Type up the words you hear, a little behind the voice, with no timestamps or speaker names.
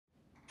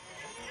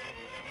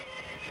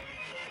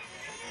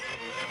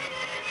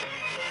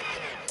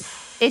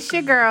It's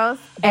your girls,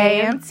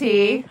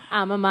 AMT.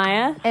 I'm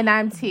Amaya. And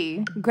I'm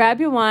T.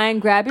 Grab your wine,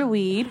 grab your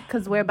weed.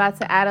 Because we're about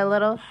to add a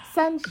little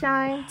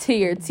sunshine to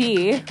your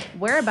tea.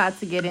 We're about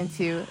to get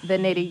into the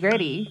nitty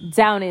gritty.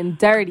 Down and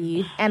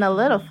dirty. And a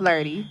little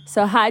flirty.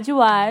 So hide your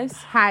wives.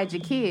 Hide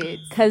your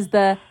kids. Because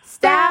the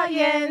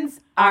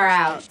stallions are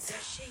out.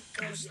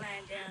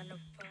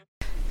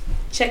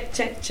 Check,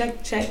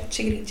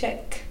 chickity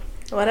check.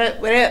 What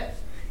up?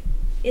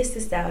 It's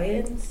the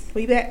stallions.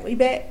 We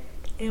back.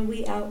 And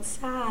we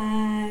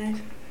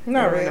outside.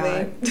 Not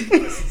really.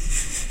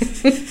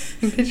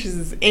 Bitches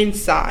is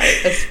inside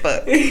as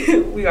fuck.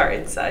 We are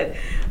inside.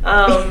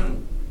 That's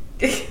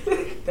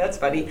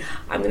funny.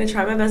 I'm going to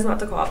try my best not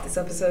to cough this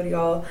episode,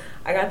 y'all.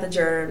 I got the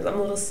germs. I'm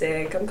a little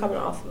sick. I'm coming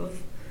off of a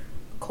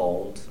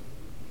cold.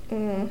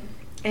 And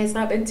it's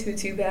not been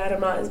too bad.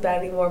 I'm not as bad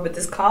anymore. But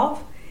this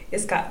cough,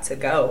 it's got to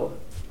go.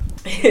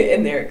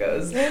 And there it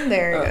goes.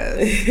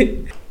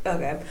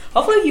 Okay.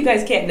 Hopefully you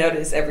guys can't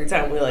notice every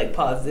time we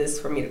pause this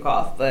for me to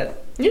cough,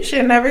 but you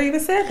should never even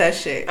said that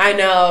shit. I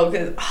know,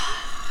 because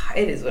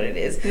it is what it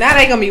is. Now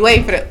they gonna be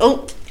waiting for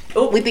the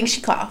we think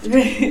she coughed.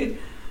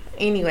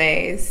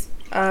 Anyways,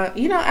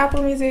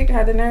 Apple Music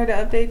had the nerve to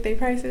update their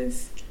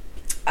prices.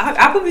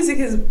 Apple Music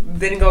has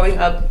been going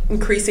up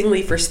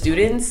increasingly for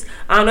students.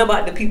 I don't know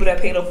about the people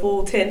that paid a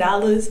full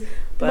 $10,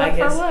 but I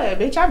guess. For what?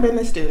 Bitch, I've been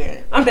a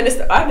student. I've been a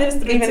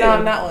student even too. though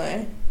I'm not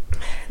one.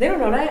 They don't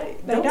know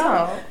that. They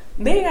don't.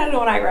 They ain't gotta know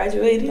when I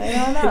graduated. They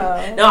don't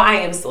know. No, I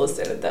am still a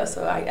student though,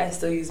 so I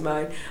still use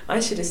mine. My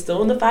shit is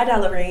still in the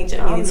 $5 range.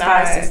 I mean, it's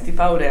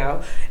 $5.64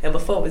 now, and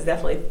before it was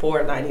definitely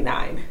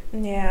 $4.99.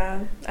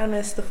 Yeah, I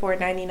missed the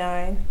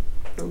 $4.99.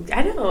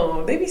 I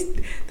know they be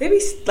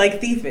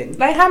thieving.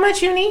 How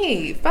much you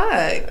need?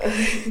 Fuck.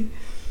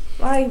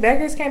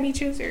 Beggars can't be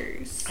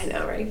choosers. I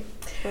know, right?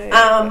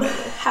 But,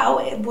 how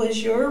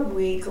was your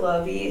week,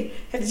 Lovey?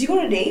 Did you go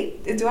on a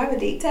date? Do I have a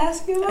date to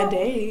ask you about? A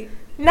date?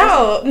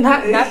 No,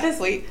 not this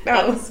week. No.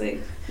 Not this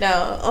week.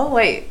 No. Oh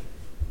wait,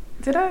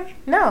 did I?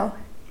 No.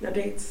 No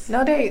dates.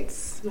 No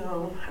dates.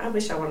 No. I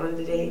wish I went on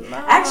a date. No.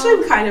 Actually,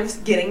 I'm kind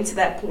of getting to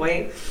that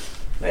point,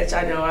 which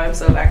I know I'm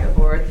so back and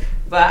forth.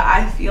 But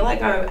I feel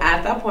like I'm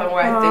at that point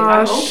where I think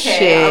I'm okay.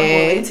 Shit.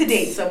 I'm willing to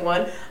date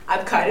someone.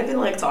 I've kind of been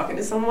talking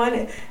to someone,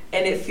 and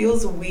it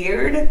feels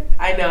weird.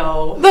 I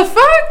know. The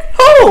fuck?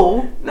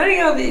 Who? None of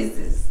your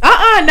business.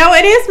 No,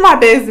 it is my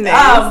business.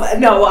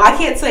 No, I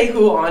can't say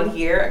who on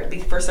here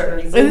for certain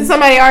reasons. Is it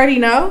somebody I already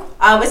know?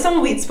 It's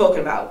someone we'd spoken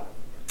about.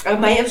 I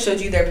might have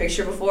showed you their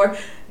picture before.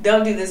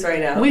 Don't do this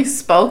right now. We've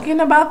spoken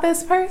about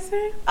this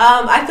person?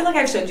 I feel like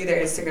I've showed you their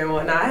Instagram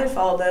one. I had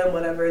followed them,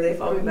 whatever. They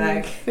followed me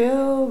back. I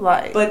feel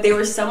like. But they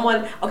were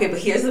someone. Okay, but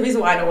here's the reason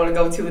why I don't want to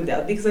go too in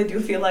depth, because I do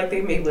feel like they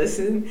may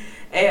listen.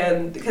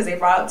 And because they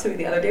brought up to me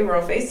the other day, we were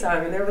on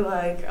FaceTime, and they were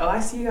like, "Oh, I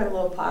see you got a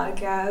little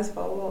podcast,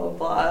 blah, blah, blah,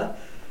 blah."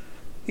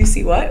 You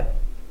see what?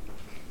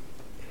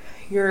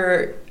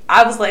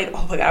 I was like,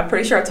 oh my God, I'm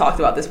pretty sure I talked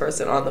about this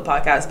person on the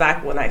podcast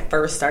back when I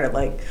first started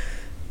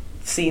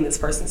seeing this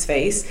person's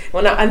face.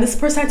 And this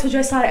person I told you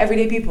I saw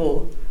everyday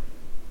people.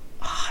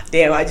 Oh,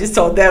 damn, I just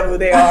told them who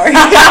they are.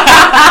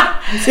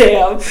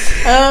 Damn.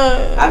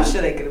 I'm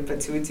sure they could have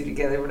put two and two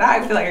together, but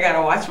I feel like I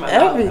gotta watch my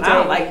mouth. I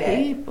don't like that.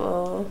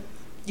 People.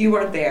 You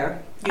weren't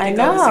there. You I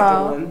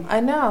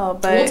know,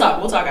 but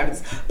we'll talk after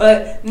this.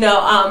 But no,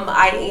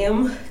 I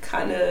am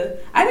I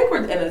think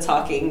we're in a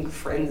talking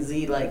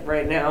frenzy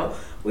right now.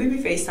 We be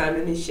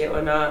FaceTiming and shit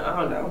or not. I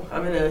don't know.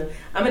 I'm in an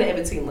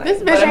in-between life.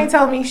 This bitch ain't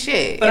telling me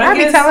shit. But I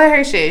be telling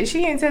her shit.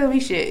 She ain't telling me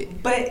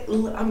shit. But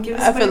I'm giving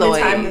somebody the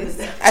time of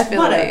this. I feel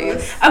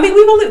like. I mean,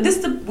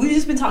 we've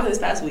just been talking this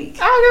past week.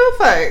 I don't give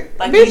a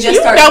fuck. Bitch, we just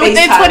you know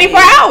within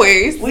 24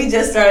 hours. We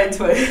just started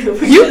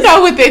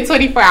know within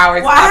 24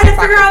 hours. Well, I had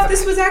to figure out if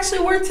this was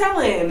actually worth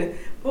telling.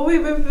 Well,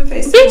 we've been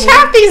FaceTiming. Bitch,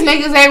 half these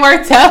niggas ain't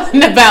worth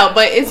telling about,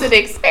 but it's an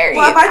experience.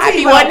 Well, I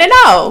be wanting to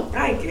know.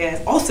 I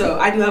guess. Also,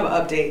 I do have an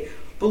update.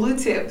 Blue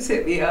Tips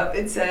hit me up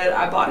and said,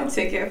 I bought a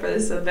ticket for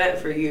this event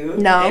for you.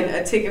 No. And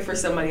a ticket for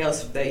somebody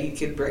else that you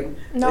could bring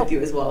with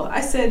you as well. I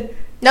said,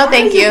 no,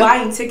 thank you. Why are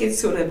you buying tickets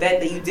to an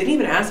event that you didn't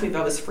even ask me if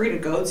I was free to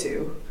go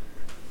to?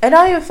 It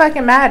don't even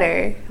fucking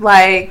matter.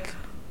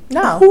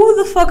 No.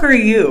 Who the fuck are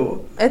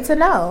you? It's a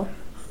no.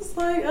 I was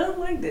like, I don't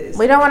like this.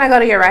 We don't want to go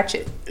to your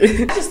ratchet.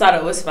 I just thought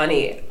it was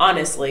funny.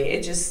 Honestly,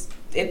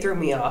 it threw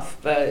me off.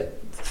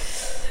 But,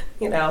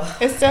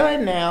 It's still a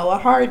no. A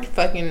hard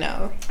fucking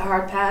no. A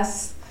hard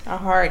pass. A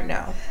hard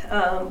no.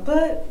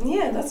 But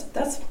yeah, that's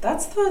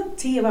the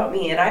tea about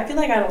me. And I feel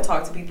like I don't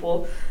talk to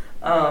people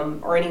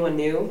or anyone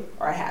new,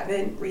 or I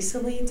haven't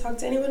recently talked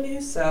to anyone new.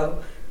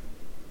 So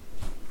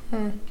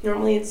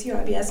normally it's you.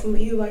 I'd be asking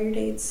you about your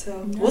dates.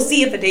 So we'll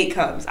see if a date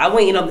comes. I'm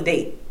waiting on the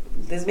date.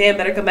 This man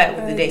better come back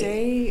with the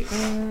date.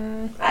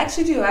 I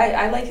actually do.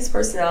 I like his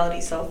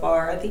personality so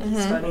far. I think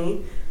he's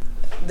funny.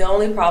 The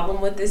only problem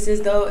with this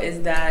is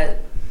that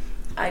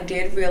I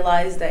did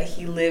realize that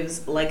he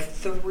lives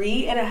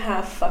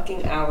 3.5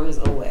 fucking hours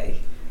away.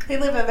 He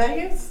live in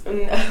Vegas?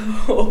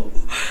 No.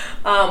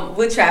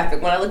 With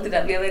traffic. When I looked it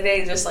up the other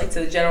day, just to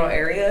the general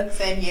area.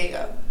 San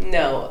Diego.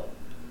 No.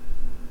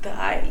 The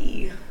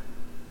IE.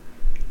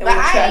 The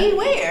IE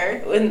where?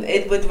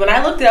 When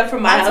I looked it up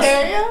from my house.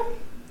 Ontario?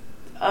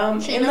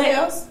 Chino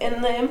Hills?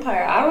 In the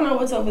Empire. I don't know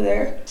what's over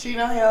there.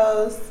 Chino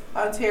Hills,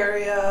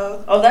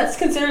 Ontario. Oh, that's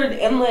considered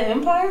Inland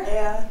Empire?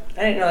 Yeah.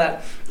 I didn't know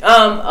that.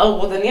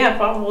 Well then, yeah,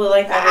 probably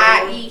like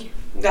the IE.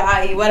 The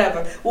IE,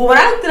 whatever. Well, when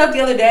I looked it up the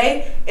other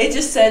day, it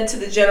just said to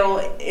the general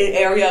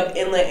area of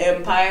Inland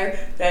Empire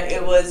that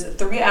it was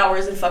 3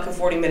 hours and fucking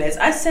 40 minutes.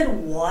 I said,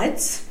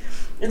 what?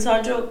 And so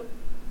I joked,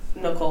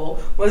 Nicole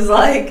was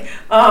like,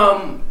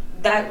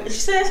 that, she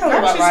said, that sounds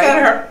about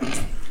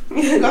right.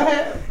 Go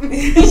ahead.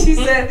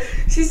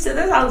 she said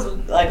that sounds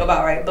like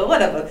about right, but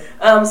whatever.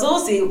 So we'll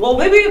see. Well,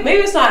 maybe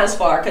it's not as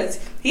far, because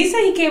he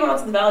said he came out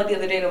to the valley the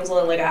other day and it was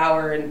only like an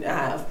hour and a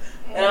half,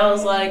 and I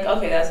was like,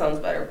 okay, that sounds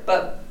better.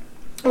 But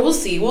we'll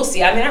see.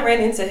 I mean, I ran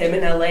into him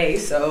in LA,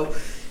 so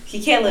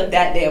he can't live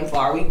that damn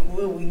far.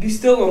 We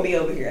still gonna be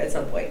over here at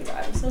some point in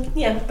time. So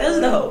yeah, those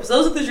are the hopes,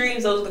 those are the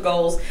dreams, those are the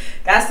goals.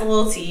 That's the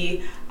little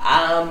tea.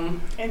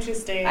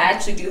 Interesting. I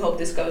actually do hope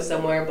this goes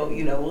somewhere, but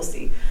we'll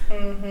see.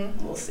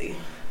 We'll see.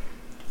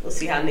 We'll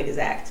see how niggas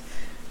act.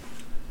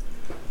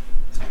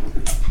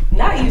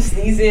 Not you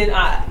sneezing.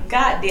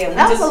 Goddamn.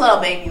 That was a little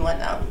baby one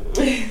though.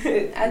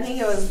 I think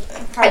it was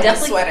probably a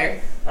sweater.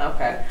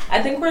 Okay.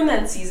 I think we're in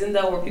that season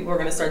though where people are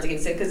gonna start to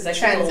get sick because it's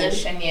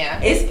transition. Cold. Yeah.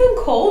 It's been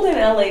cold in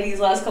LA these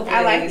last couple of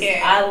days. I like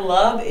it. I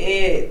love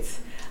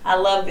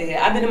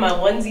it. I've been in my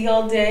onesie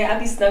all day. I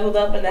be snuggled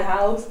up in the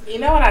house. You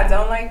know what I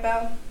don't like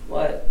though?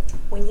 What?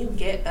 When you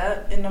get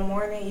up in the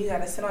morning, you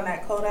gotta sit on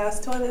that cold ass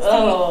toilet seat.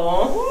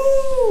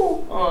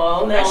 Oh,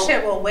 no. That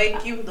shit will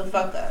wake you the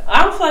fuck up.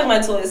 I don't feel like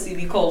my toilet seat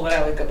be cold when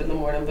I wake up in the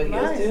morning, but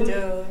yours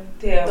do.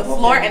 Damn. The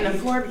floor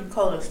be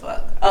cold as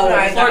fuck. Oh,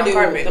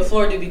 the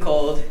floor do be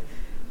cold.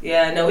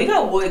 Yeah, no, we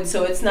got wood,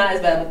 so it's not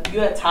as bad.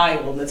 You got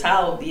tile, and the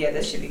tile, yeah,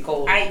 that should be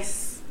cold.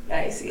 Icy.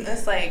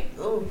 It's like,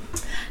 ooh.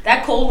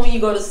 That cold when you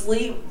go to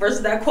sleep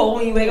versus that cold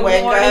when you wake up in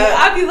the morning.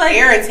 I'd be like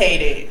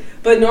irritated.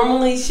 But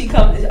normally she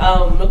comes,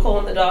 Nicole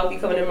and the dog be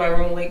coming in my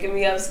room waking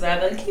me up, so I'd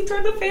be like, can you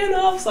turn the fan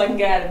off so I can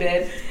get out of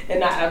bed and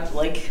not have to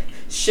like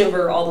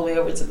shiver all the way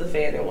over to the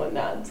fan and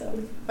whatnot.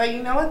 So. But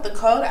you know what? The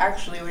cold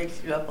actually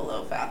wakes you up a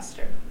little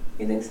faster.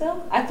 You think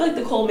so? I feel like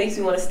the cold makes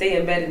me want to stay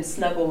in bed and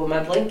snuggle with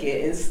my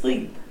blanket and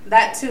sleep.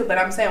 That too, but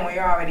I'm saying when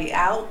you're already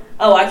out.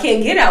 Oh, I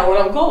can't get out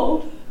when I'm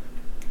cold.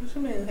 What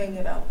you mean you can't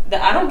get out?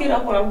 I don't get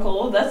up when I'm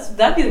cold.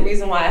 That'd be the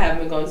reason why I haven't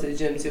been going to the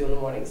gym too in the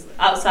mornings,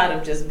 outside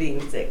of just being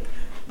sick.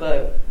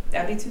 But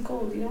that'd be too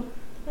cold, you know?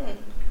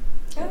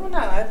 I don't know.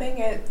 I think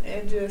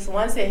it just,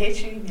 once it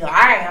hits you, you're like,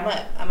 all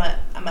right,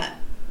 I'm up.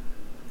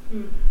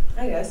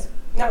 I guess.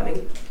 Not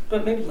me,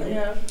 but maybe you.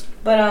 Yeah.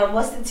 But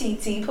what's the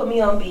TT? Put me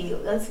on beat.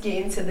 Let's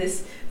get into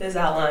this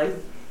outline.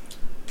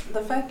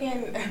 The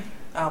fucking,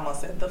 I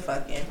almost said the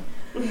fucking.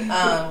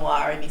 Well,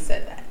 I already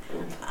said that.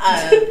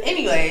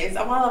 Anyways,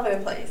 I'm all over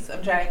the place.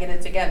 I'm trying to get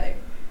it together.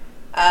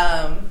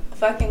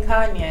 Fucking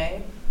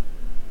Kanye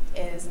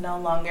is no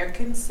longer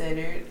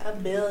considered a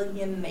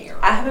billionaire.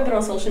 I haven't been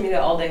on social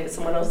media all day, but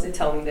someone else did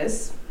tell me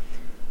this.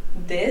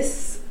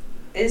 This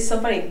is so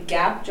funny.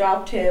 Gap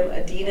dropped him.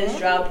 Adidas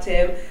dropped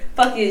him.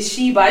 Fucking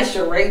She by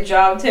Sheree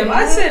dropped him.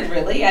 I said,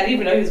 really? I didn't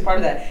even know he was part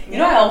of that. You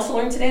know, I also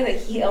learned today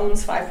that he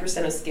owns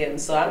 5% of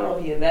Skims. So I don't know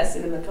if he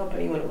invested in the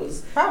company when it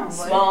was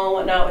small and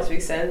whatnot, which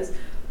makes sense.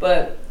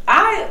 But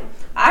I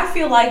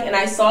feel like, and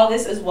I saw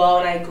this as well,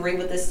 and I agree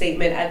with this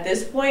statement. At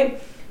this point,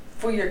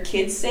 for your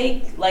kids'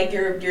 sake, like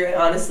you're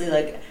honestly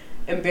like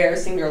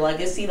embarrassing your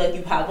legacy. Like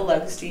you have a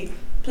legacy.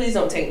 Please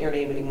don't take your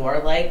name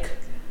anymore. Like,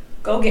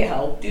 go get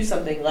help. Do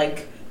something.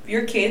 Like,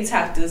 your kids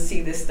have to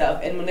see this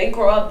stuff, and when they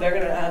grow up, they're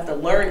gonna have to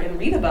learn and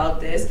read about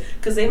this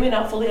because they may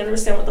not fully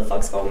understand what the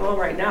fuck's going on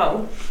right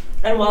now.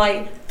 And while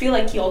I feel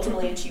like he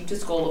ultimately achieved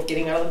his goal of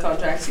getting out of the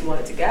contracts he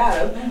wanted to get out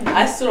of,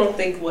 I still don't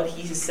think what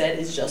he said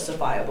is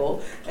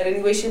justifiable in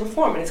any way, shape, or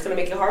form, and it's gonna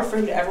make it hard for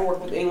him to ever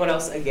work with anyone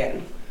else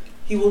again.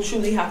 He will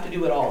truly have to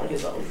do it all on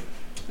his own.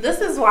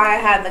 This is why I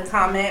had the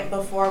comment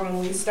before when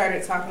we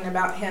started talking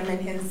about him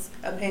and his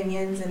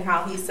opinions and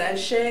how he says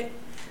shit.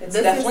 It's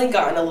definitely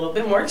gotten a little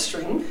bit more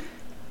extreme.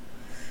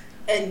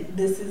 And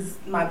this is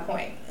my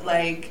point.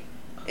 Like,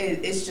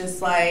 it's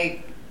just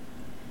like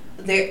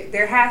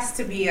there has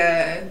to be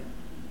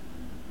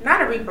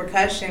not a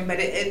repercussion, but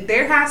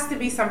there has to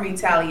be some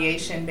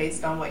retaliation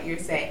based on what you're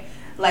saying.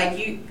 Like,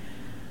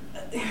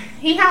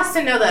 he has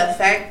to know the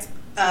effect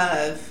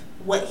of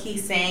what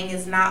he's saying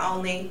is not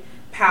only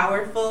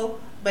powerful,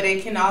 but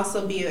it can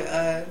also be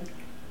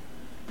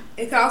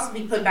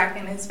put back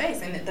in his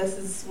face, and this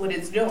is what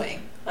it's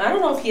doing. I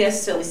don't know if he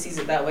necessarily sees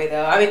it that way,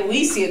 though. I mean,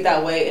 we see it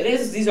that way.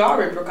 These are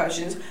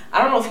repercussions.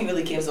 I don't know if he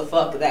really gives a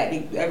fuck that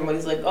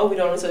everybody's like, oh, we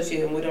don't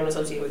associate him, we don't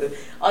associate with him.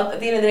 At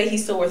the end of the day,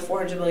 he's still worth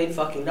 $400 million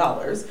fucking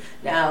dollars.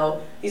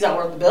 Now, he's not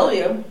worth $1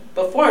 billion,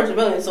 but $400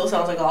 million still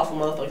sounds like an awful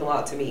motherfucking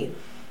lot to me.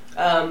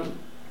 And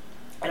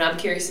I'm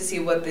curious to see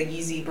what the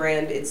Yeezy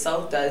brand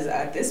itself does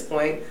at this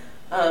point,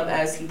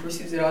 as he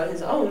pursues it on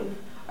his own.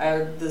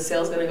 Are the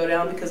sales going to go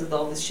down because of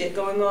all this shit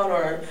going on,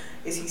 or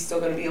is he still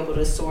going to be able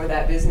to soar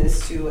that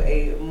business to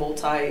a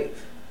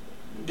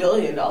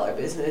billion-dollar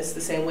business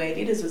the same way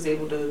Adidas was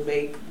able to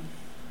make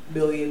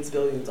billions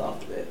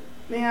off of it.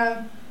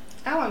 Yeah,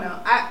 I don't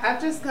know.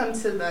 I've just come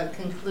to the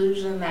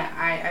conclusion that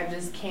I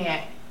just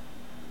can't.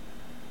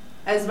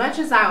 As much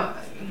as I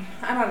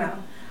don't know.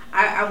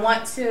 I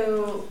want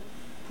to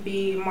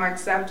be more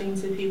accepting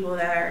to people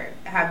that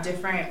have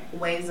different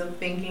ways of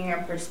thinking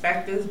and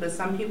perspectives, but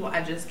some people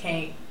I just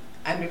can't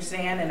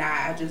understand, and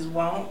I just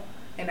won't,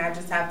 and I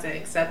just have to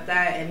accept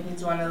that. And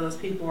he's one of those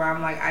people where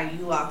I'm like,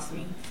 you lost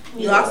me.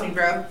 You lost me,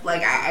 bro.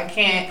 Like I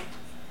can't.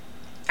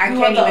 I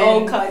can't the even.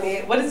 old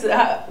Kanye. What is it?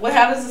 How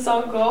does the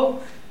song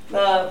go?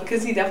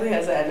 Because he definitely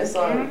has that in his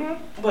song.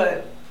 Mm-hmm.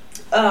 But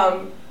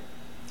I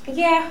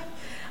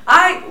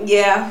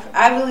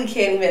really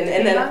can't even.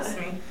 And then lost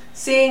me.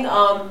 Seeing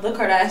the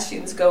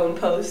Kardashians go and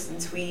post and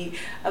tweet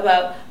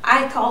about,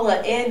 I call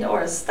an end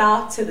or a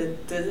stop to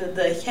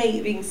the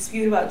hate being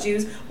spewed about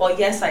Jews. Well,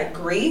 yes, I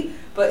agree,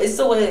 but it's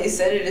the way they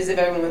said it, as if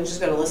everyone's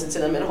just going to listen to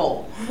them in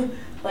whole.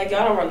 Like,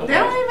 y'all don't run the world. They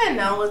don't even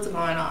know what's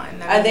going on.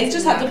 They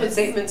just have to put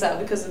statements out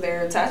because of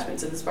their attachment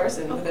to this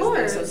person, because of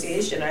their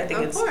association. I think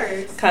it's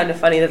kind of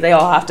funny that they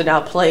all have to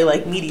now play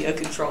like media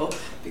control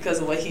because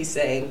of what he's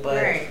saying.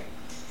 But right.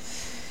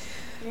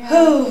 Yeah,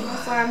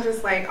 that's why I'm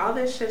just like, all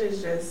this shit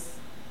is just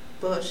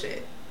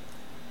bullshit.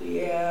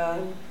 Yeah.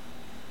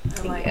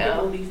 And like,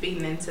 people be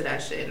feeding into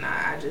that shit, and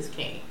I just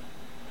can't.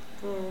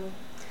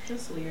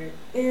 Just weird.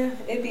 Yeah,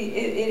 it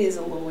is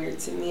a little weird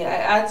to me.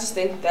 I just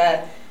think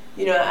that,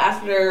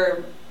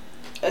 after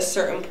a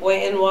certain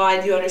point, and while I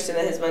do understand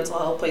that his mental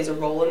health plays a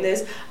role in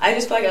this, I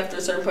just feel like after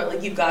a certain point,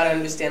 like, you've got to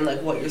understand,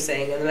 like, what you're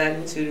saying and the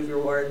magnitude of your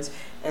words,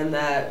 and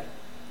that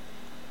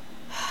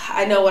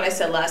I know what I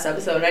said last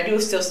episode, and I do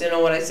still stand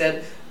on what I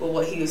said with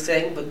what he was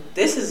saying, but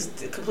this is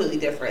completely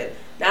different.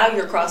 Now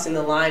you're crossing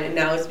the line, and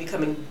now it's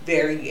becoming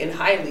very and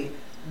highly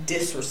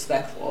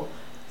disrespectful.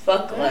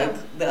 Fuck, like,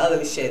 the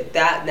other shit.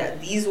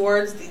 That these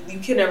words, you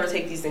can never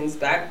take these things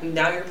back.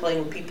 Now you're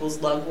playing with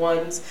people's loved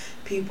ones,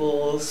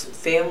 people's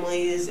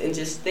families, and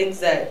just things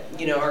that,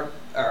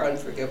 are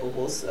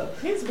unforgivable, so.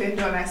 He's been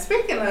doing that.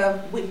 Speaking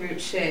of weird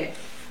shit,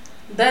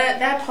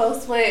 that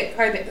post with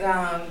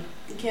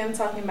Kim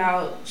talking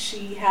about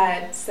she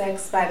had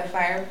sex by the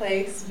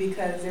fireplace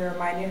because it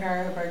reminded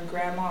her of her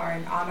grandma, or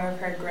in honor of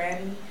her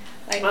granny.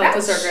 Like,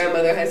 because her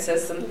grandmother had said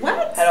something.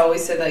 What? Had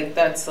always said, like,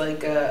 that's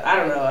like, I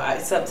don't know, I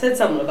said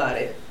something about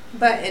it.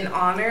 But in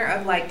honor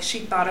of, like, she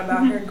thought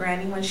about her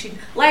granny when she,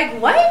 like,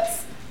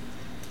 what?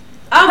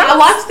 I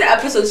watched the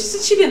episode. She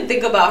said she didn't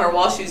think about her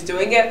while she was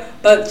doing it,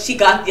 but she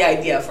got the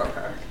idea from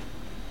her.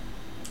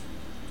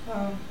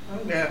 Oh, I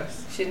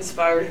guess. She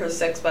inspired her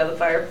sex by the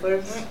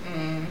fireplace.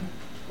 Mm-mm.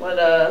 What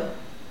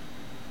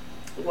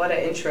an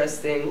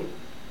interesting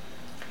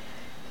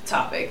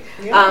topic.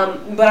 Yeah.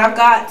 But I've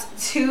got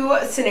two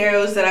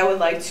scenarios that I would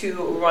like to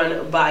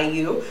run by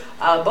you.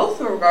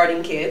 Both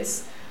regarding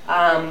kids.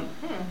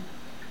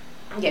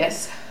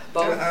 Yes,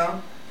 both.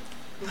 Uh-oh.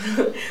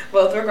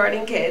 Both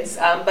regarding kids.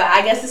 But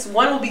I guess this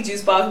one will be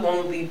Juice Box, one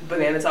will be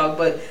Banana Talk,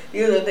 but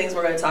these are the things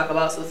we're going to talk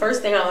about. So the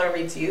first thing I want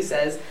to read to you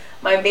says,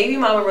 my baby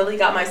mama really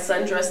got my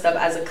son dressed up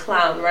as a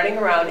clown, running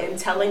around and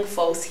telling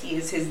folks he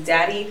is his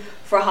daddy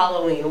for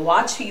Halloween.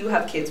 Watch who you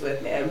have kids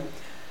with, man.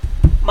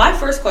 My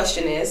first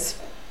question is,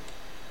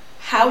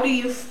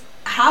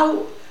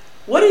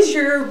 what is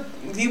your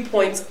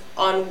viewpoints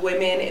on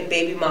women and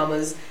baby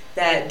mamas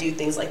that do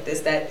things like this,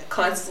 that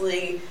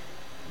constantly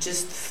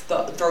just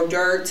throw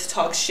dirt,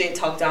 talk shit,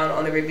 talk down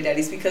on their baby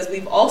daddies? Because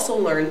we've also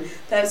learned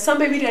that some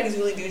baby daddies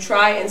really do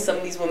try, and some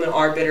of these women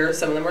are bitter,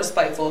 some of them are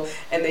spiteful,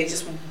 and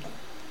because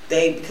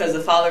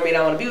the father may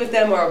not want to be with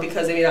them, or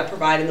because they may not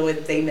provide in the way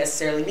that they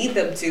necessarily need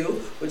them to,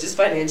 which is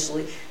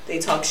financially, they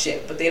talk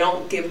shit. But they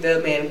don't give the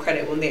man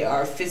credit when they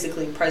are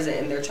physically present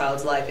in their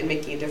child's life and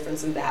making a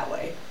difference in that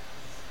way.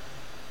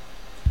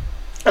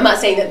 I'm not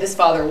saying that this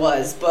father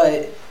was,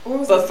 but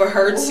for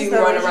her to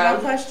run around.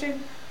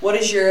 Question? What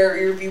is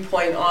your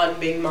viewpoint on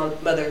baby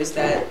mothers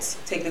that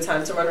take the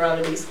time to run around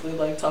and basically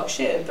like talk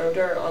shit and throw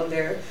dirt on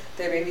their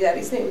baby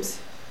daddy's names?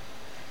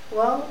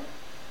 Well,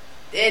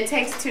 it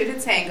takes two to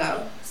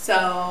tango.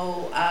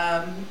 So,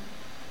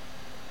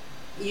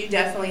 you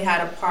definitely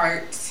had a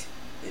part,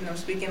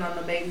 speaking on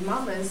the baby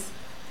mamas,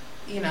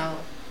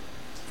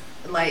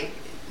 like,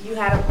 you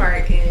had a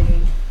part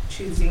in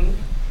choosing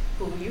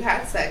who you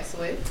had sex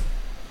with.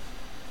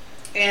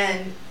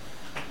 And,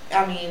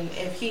 I mean,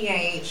 if he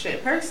ain't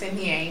shit person,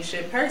 he ain't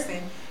shit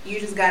person. You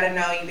just gotta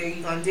know either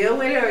you're gonna deal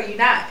with it or you're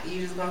not.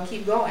 You just gonna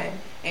keep going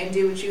and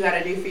do what you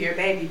gotta do for your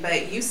baby.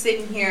 But you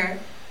sitting here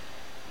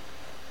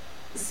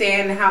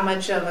saying how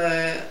much of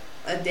a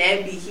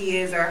deadbeat he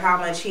is, or how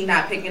much he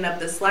not picking up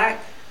the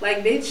slack,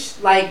 like,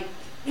 bitch, like,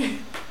 it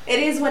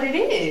is what it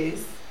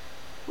is.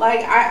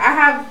 Like,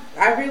 I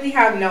really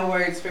have no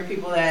words for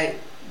people that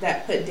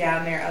put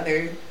down their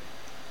other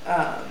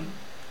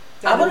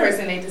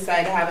person they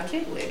decide to have a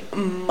kid with.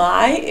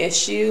 My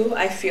issue,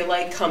 I feel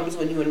like, comes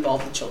when you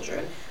involve the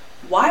children.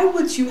 Why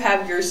would you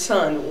have your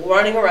son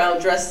running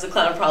around dressed as a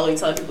clown, probably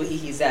telling people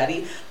he's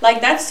daddy? Like,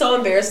 that's so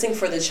embarrassing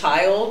for the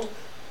child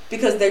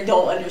because they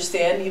don't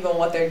understand even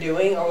what they're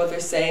doing or what they're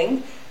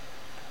saying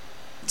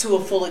to a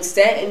full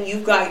extent, and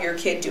you've got your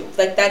kid do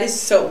like that is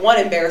so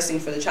embarrassing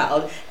for the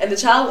child, and the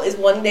child is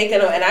one day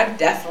gonna, and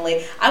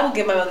I will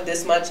give my mother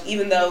this much,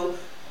 even though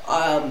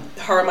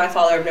her and my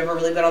father have never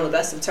really been on the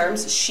best of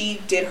terms,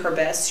 she did her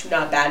best to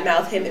not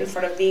badmouth him in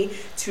front of me,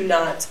 to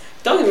not,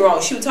 don't get me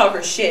wrong, she would talk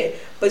her shit,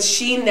 but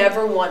she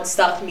never once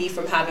stopped me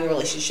from having a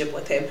relationship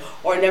with him,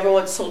 or never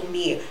once told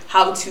me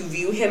how to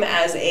view him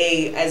as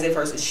a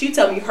person. She'd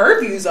tell me her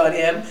views on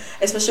him,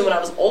 especially when I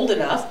was old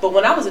enough, but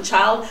when I was a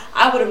child,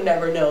 I would have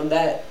never known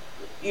that,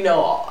 you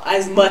know,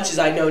 as much as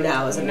I know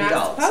now as an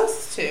adult. You're not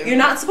supposed to. You're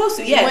not supposed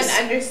to, yes. You wouldn't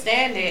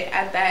understand it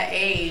at that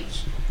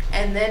age,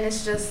 and then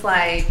it's just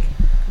like,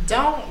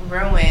 don't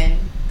ruin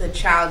the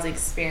child's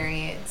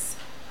experience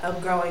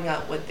of growing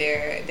up with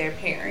their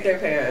parent. Their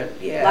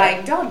parent, yeah.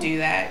 Like, don't do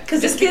that.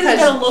 Because this kid is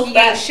going to look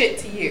back. Shit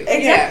to you.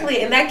 Exactly.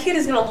 Yeah. And that kid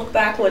is going to look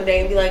back one day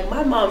and be like,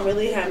 my mom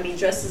really had me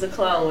dressed as a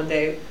clown one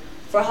day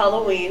for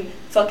Halloween,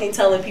 fucking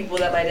telling people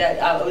that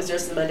I was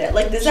dressed as my dad.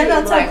 Like, does that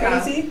not sound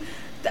crazy?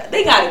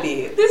 They gotta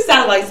be. This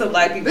sounds like some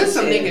black people This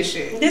shit. Some nigga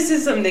shit. This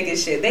is some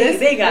nigga shit.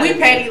 They gotta We be.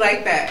 petty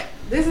like that.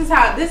 This is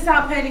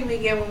how petty we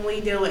get when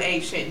we deal with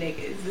ain't shit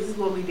niggas. This is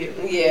what we do.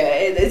 Yeah,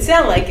 it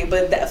sounds like it,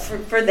 but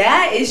for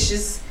that, it's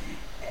just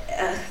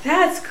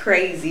that's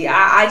crazy.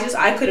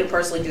 I couldn't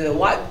personally do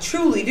that.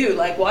 Truly do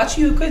like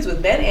watching you kids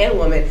with men and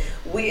women.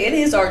 It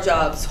is our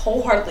jobs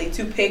wholeheartedly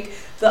to pick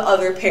the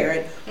other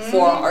parent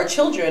for our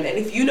children, and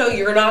if you know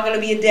you're not going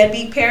to be a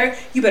deadbeat parent,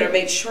 you better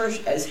make sure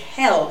as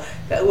hell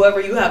that whoever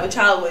you have a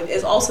child with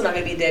is also not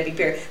going to be a deadbeat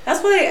parent.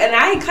 That's what and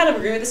I kind of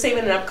agree with the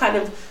statement, and I've kind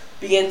of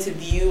began to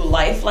view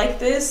life like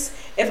this.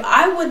 If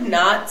I would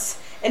not,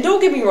 and don't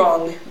get me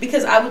wrong,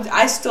 because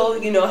I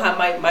still, you know, have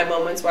my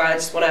moments where I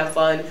just want to have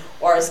fun,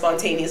 or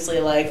spontaneously,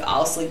 like,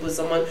 I'll sleep with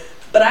someone.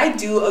 But I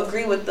do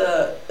agree with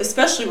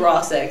especially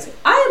raw sex.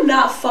 I am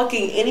not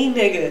fucking any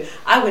nigga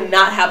I would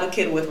not have a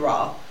kid with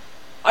raw.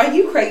 Are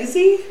you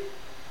crazy?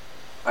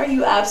 Are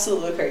you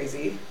absolutely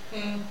crazy?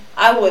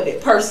 I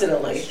wouldn't,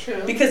 personally. That's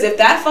true. Because if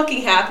that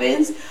fucking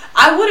happens,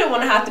 I wouldn't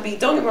want to have to be,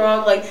 don't get me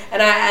wrong, like,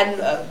 and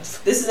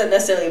this isn't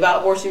necessarily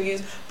about abortion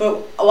views, but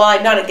while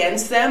I'm not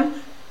against them,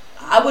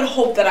 I would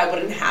hope that I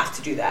wouldn't have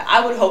to do that.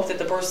 I would hope that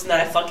the person that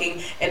I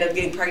fucking end up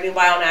getting pregnant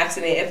by on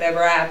accident, if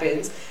ever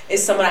happens,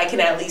 is someone I can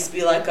at least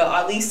be like,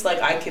 at least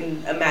like I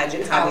can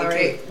imagine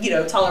tolerate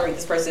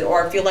this person,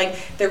 or feel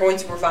like they're going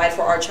to provide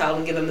for our child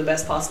and give them the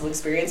best possible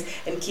experience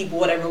and keep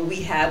whatever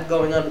we have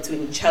going on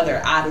between each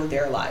other out of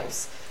their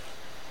lives.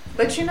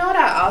 But you know what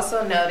I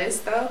also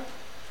noticed though,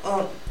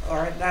 or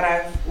that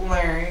I've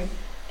learned,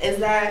 is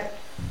that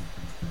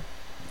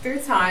through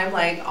time,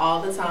 like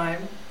all the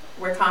time,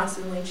 we're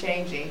constantly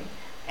changing.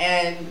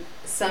 And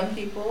some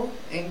people,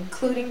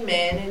 including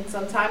men and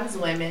sometimes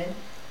women,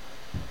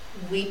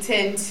 we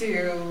tend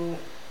to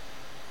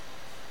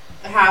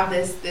have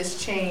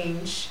this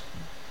change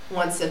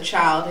once a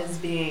child is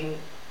being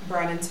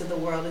brought into the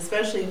world,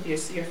 especially if you're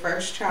your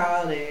first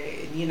child,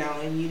 and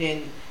you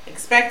didn't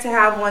expect to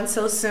have one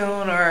so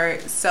soon or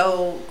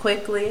so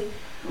quickly.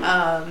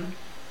 That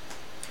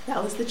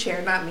was the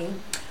chair, not me.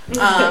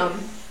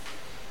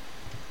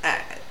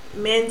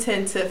 Men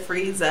tend to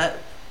freeze up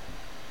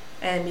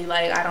and be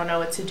like, I don't know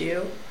what to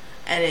do.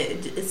 And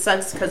it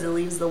sucks because it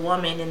leaves the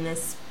woman in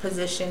this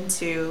position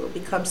to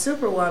become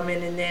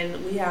superwoman, and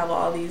then we have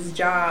all these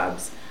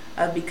jobs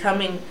of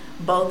becoming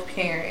both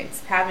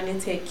parents, having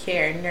to take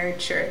care,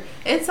 nurture.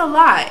 It's a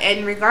lot.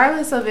 And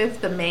regardless of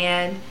if the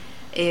man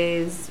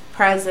is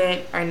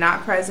present or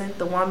not present,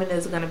 the woman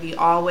is going to be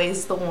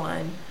always the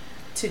one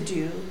to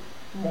do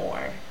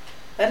more.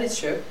 That is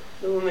true.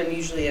 The woman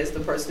usually is the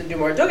person to do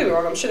more. Don't get me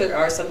wrong, I'm sure there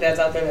are some dads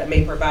out there that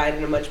may provide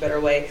in a much better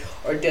way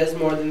or does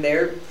more than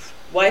their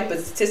wife, but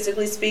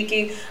statistically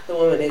speaking, the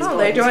woman is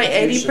they're doing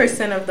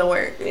 80% of the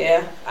work.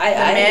 Yeah. The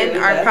men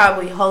are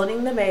probably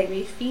holding the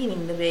baby,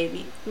 feeding the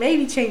baby,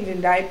 maybe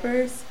changing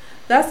diapers.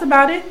 That's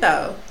about it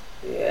though.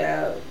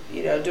 Yeah,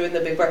 doing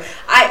the big part.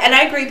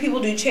 I agree, people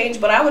do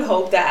change, but I would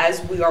hope that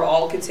as we are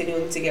all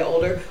continuing to get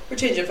older, we're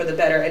changing for the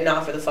better and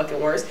not for the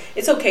fucking worse.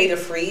 It's okay to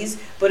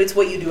freeze, but it's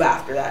what you do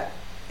after that.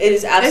 It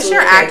is absolutely it's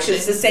your actions.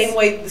 It's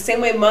the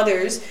same way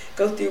mothers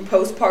go through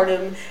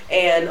postpartum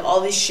and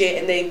all this shit,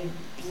 and they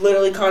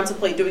literally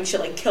contemplate doing shit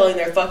like killing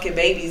their fucking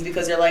babies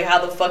because they're like, how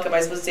the fuck am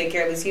I supposed to take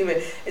care of this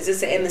human? It's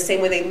just in the same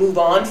way they move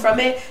on from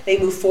it, they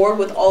move forward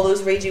with all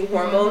those raging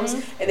hormones,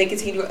 and they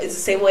continue. It's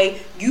the same way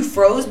you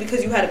froze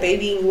because you had a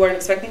baby and you weren't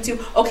expecting to.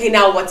 Okay,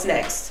 now what's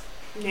next?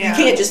 Yeah. You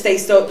can't just stay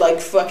so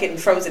like fucking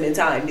frozen in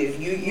time, dude.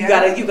 You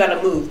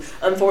gotta move.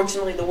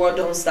 Unfortunately, the world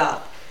don't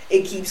stop.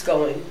 It keeps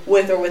going,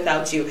 with or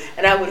without you.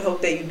 And I would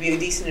hope that you'd be a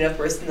decent enough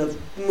person to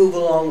move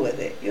along with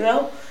it,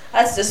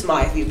 That's just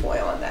my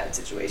viewpoint on that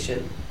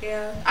situation.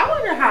 Yeah. I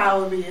wonder how I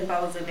would be if I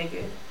was a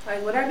nigga.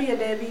 Like, would I be a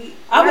deadbeat?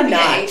 I would not.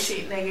 Be an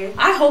A-shit nigga?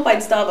 I hope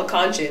I'd still have a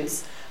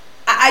conscience.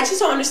 I just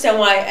don't understand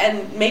why,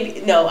 and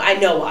maybe, no, I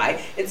know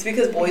why. It's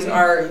because boys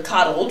are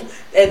coddled,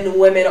 and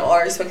women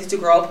are expected to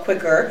grow up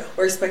quicker,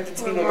 or expected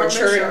to be more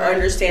mature and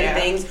understand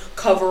things,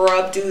 cover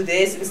up, do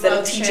this, instead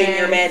of teaching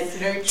your men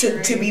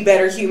to be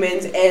better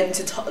humans, and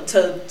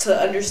to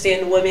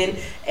understand women,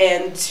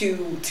 and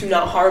to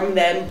not harm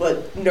them,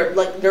 but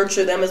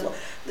nurture them as well.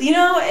 You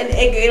know, and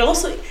it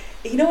also,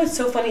 you know what's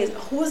so funny is,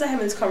 who was I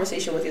having this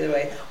conversation with the other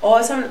way? Oh, I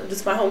was talking,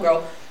 this is my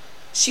homegirl.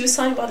 She was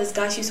talking about this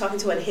guy she was talking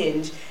to on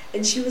Hinge,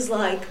 and she was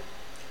like,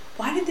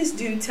 why did this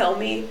dude tell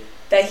me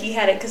that he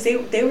had it? Because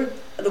they were,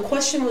 the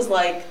question was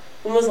like,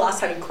 when was the last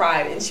time you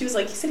cried? And she was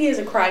like, he said he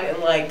hasn't cried in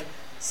like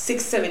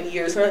 6-7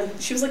 years.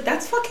 She was like,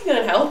 that's fucking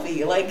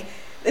unhealthy. Like,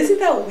 isn't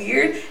that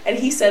weird? And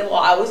he said, well,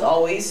 I was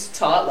always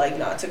taught like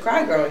not to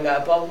cry growing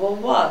up, blah, blah,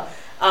 blah.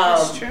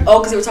 That's true. Oh,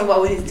 because they were talking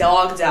about when his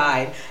dog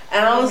died.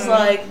 And I was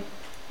like,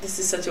 this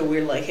is such a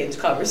weird like Hinge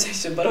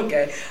conversation, but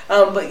okay.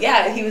 But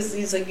yeah,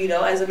 he's like, you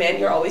know, as a man,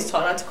 you're always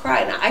taught not to cry,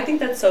 and I think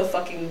that's so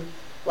fucking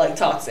like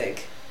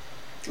toxic.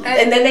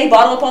 And then they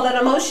bottle up all that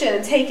emotion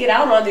and take it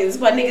out on things.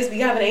 But niggas be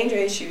having anger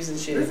issues and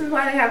shit. This is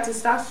why they have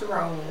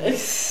testosterone.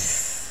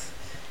 Because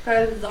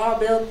it's all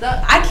built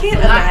up. I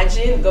can't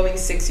imagine going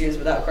 6 years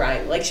without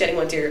crying, like shedding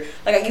one tear.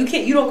 Like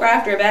you don't cry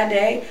after a bad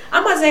day.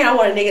 I'm not saying I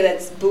want a nigga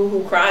that's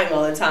boo-hoo crying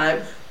all the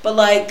time, but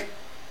like,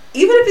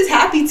 even if it's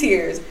happy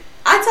tears.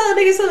 I tell a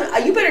nigga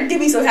something, you better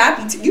give me some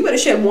happy you better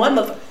shed one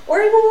or even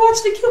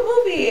watch the cute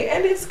movie,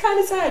 and it's kind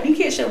of sad. You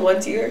can't shed one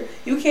tear.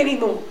 You can't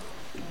even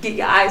get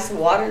your eyes some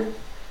water.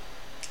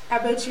 I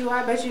bet you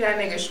that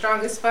nigga's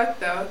strong as fuck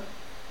though.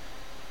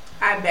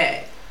 I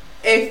bet.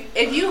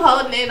 If you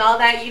holding in all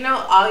that, you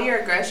know, all your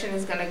aggression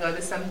is gonna go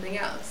to something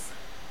else.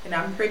 And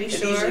I'm pretty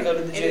sure go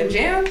to the gym. In the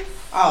gym,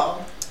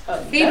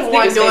 he the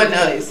one doing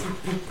those.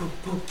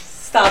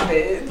 Stop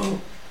it.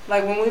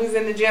 Like when we was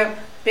in the gym,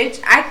 bitch,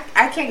 I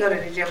can't go to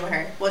the gym with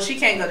her. Well, she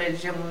can't go to the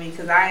gym with me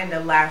because I end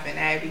up laughing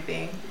at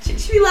everything.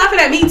 She be laughing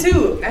at me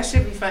too. That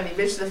should be funny,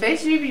 bitch. The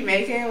face you be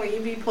making when you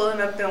be pulling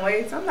up them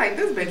weights, I'm like,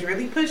 this bitch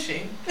really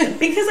pushing.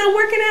 Because I'm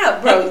working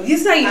out, bro. You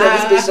say you know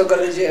this bitch don't go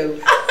to the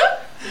gym.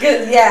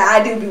 Yeah,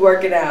 I do be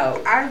working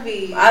out. I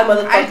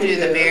do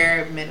the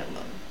bare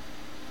minimum.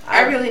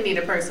 I really need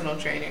a personal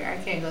trainer. I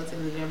can't go to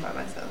the gym by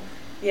myself.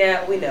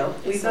 Yeah, we know.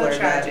 We've learned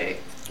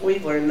tragic. That.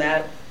 We've learned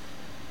that.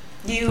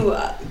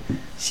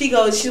 She's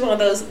one of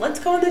those, let's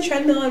go on the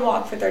treadmill and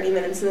walk for 30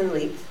 minutes and then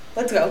leave.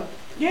 Let's go.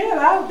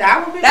 Yeah,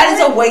 that would be That is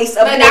a waste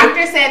of money. The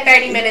doctor said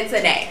 30 minutes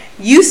a day.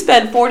 You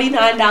spend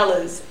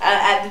 $49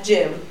 at the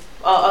gym,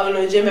 on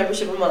a gym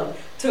membership a month,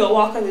 to go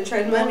walk on the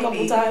treadmill a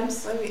couple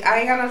times. I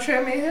ain't got no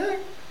treadmill here.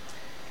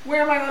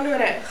 Where am I going to do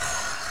that?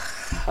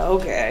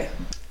 Okay.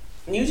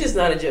 You just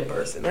not a gym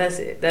person. That's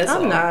it.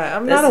 I'm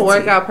not a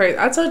workout person.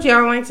 I told you I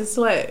don't like to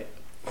sweat.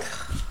 I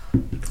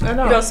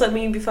don't. You don't sweat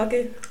when you be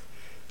fucking?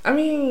 I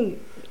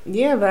mean,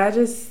 yeah, but I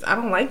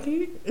don't like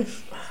it.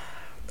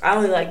 I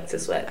only like to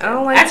sweat. I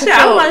don't like I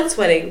don't like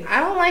sweating.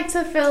 I don't like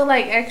to feel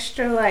like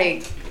extra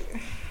like.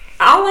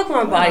 I don't like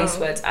when my body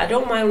sweats. I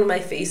don't mind when my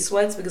face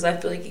sweats because I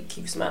feel like it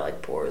keeps my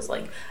like pores.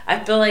 Like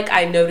I feel like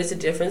I notice a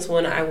difference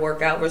when I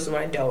work out versus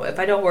when I don't. If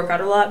I don't work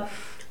out a lot,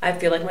 I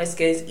feel like my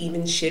skin is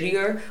even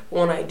shittier.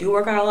 When I do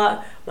work out a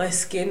lot, my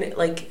skin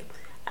like.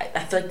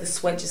 I feel like the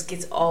sweat just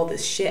gets all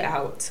this shit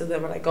out. So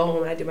then when I go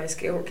home and I do my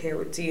skincare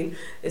routine,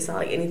 it's not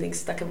like anything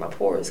stuck in my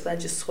pores because I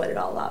just sweat it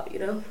all out, you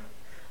know?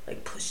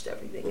 Like pushed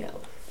everything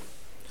out.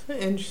 It's an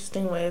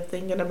interesting way of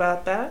thinking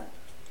about that.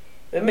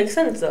 It makes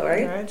sense though,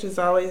 right? Yeah, I just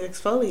always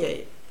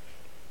exfoliate.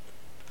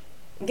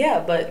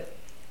 Yeah, but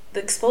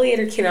the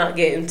exfoliator cannot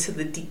get into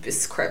the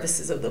deepest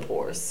crevices of the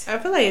pores. I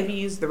feel like if you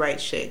use the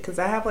right shit, because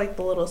I have like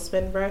the little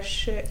spin brush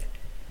shit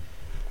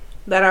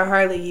that I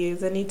hardly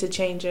use. I need to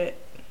change it.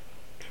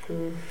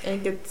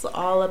 It gets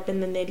all up in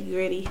the nitty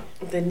gritty.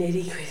 The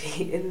nitty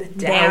gritty and the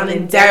down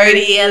and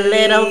dirty, a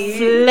little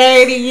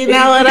flirty. You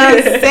know what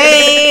I'm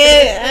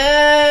saying?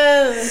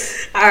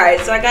 All right,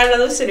 so I got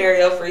another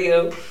scenario for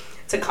you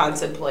to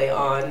contemplate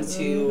on,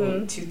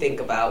 to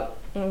think about.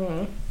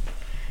 It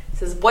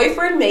says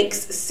boyfriend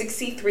makes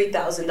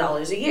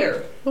 $63,000 a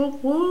year.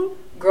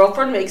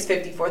 Girlfriend makes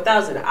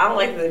 $54,000. I don't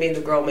like that they made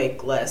the girl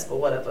make less, but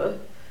whatever.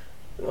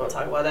 We want to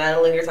talk about that at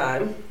a later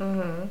time.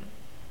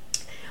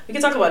 We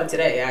can talk about it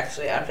today,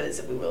 actually, after this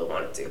if we really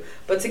wanted to.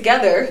 But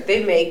together,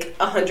 they make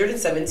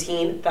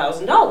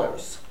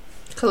 $117,000.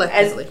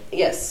 Collectively.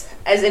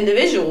 As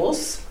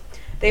individuals,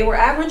 they were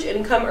average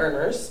income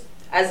earners.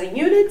 As a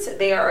unit,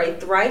 they are a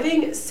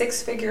thriving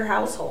 6-figure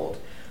household.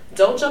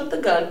 Don't jump the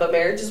gun, but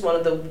marriage is one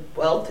of the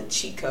wealth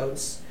cheat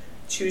codes.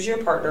 Choose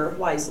your partner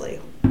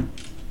wisely.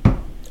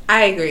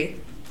 I agree.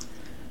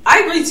 I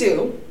agree,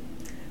 too.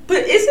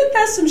 But isn't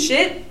that some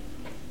shit?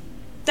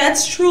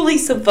 That's truly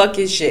some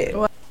fucking shit.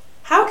 What?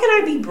 How can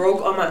I be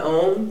broke on my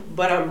own,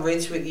 but I'm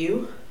rich with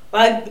you?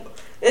 Like,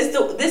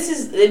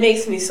 it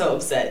makes me so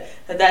upset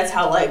that's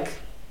how, like,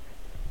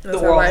 the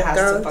world has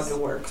to fucking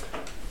work.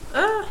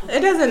 It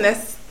doesn't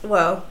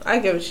Well, I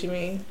get what you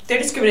mean.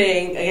 They're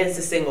discriminating against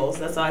the singles.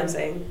 That's all I'm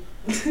saying.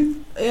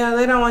 Yeah,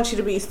 they don't want you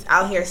to be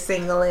out here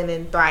singling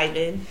and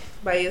thriving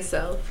by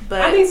yourself.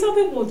 But I mean, some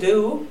people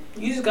do.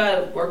 You just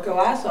gotta work your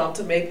ass off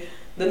to make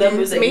the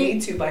numbers that you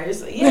need to by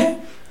yourself. Yeah,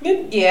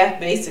 yeah,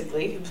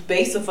 basically,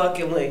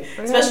 basically,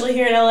 especially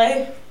here in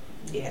LA.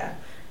 Yeah,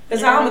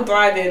 that's how I'm gonna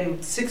thrive in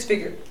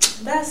 6-figure.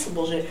 That's some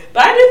bullshit.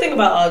 But I do think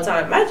about it all the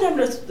time. Imagine having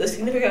a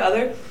significant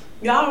other.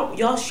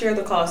 Y'all share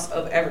the cost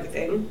of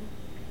everything.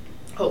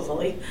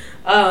 Hopefully,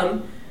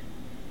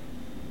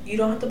 you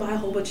don't have to buy a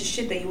whole bunch of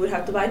shit that you would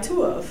have to buy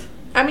 2 of.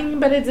 I mean,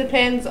 but it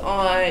depends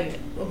on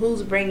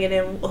who's bringing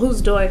in,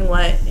 who's doing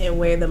what, and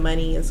where the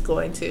money is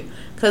going to.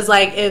 Because,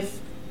 like,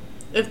 if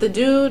the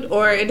dude,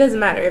 or it doesn't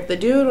matter, if the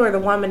dude or the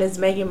woman is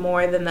making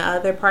more than the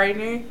other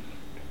partner,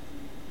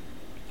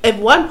 if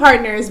one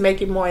partner is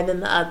making more than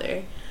the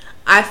other,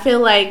 I feel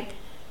like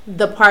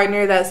the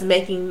partner that's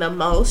making the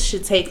most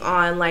should take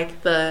on,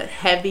 like, the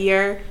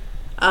heavier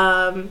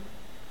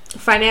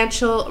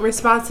financial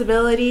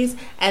responsibilities,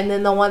 and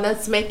then the one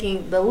that's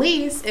making the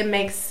least, it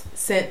makes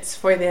sense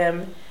for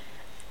them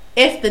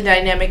if the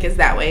dynamic is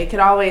that way. It could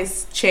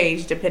always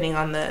change depending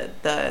on the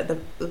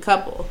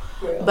couple.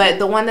 Real. But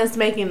the one that's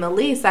making the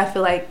least, I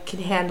feel like,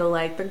 can handle,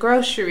 like, the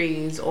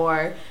groceries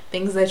or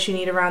things that you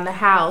need around the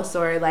house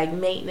or, like,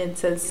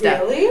 maintenance and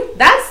stuff. Really?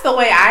 That's the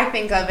way I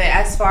think of it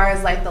as far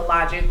as, like, the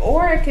logic.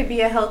 Or it could be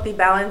a healthy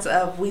balance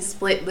of we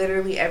split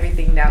literally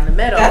everything down the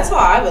middle. That's how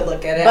I would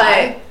look at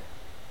it.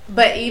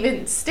 But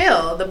even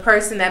still, the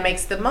person that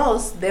makes the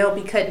most, they'll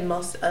be cutting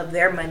most of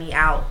their money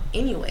out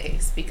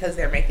anyways because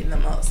they're making the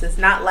most. It's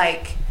not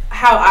like...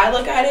 How I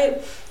look at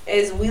it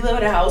is we live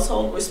in a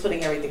household, we're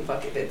splitting everything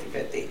fucking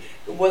 50-50.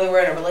 Whether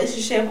we're in a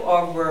relationship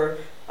or if we're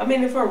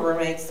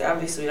roommates,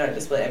 obviously we're not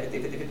to split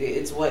everything 50-50.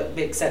 It's what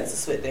makes sense to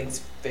split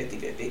things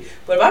 50-50.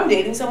 But if I'm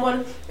dating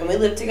someone and we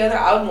live together,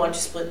 I would want to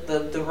split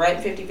the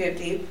rent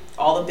 50-50,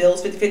 all the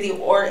bills 50-50,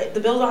 or the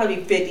bills don't have to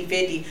be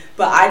 50-50,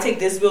 but I take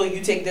this bill,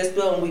 you take this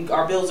bill, and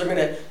our bills are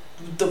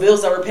the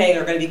bills that we're paying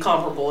are gonna be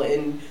comparable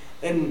in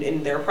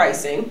their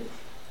pricing.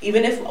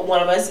 Even if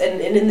one of us,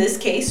 and in this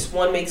case,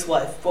 one makes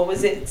what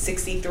was it,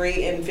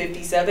 63 and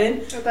 57? I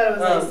thought it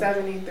was like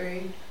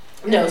 73.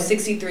 No,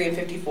 63 and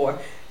 54.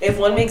 If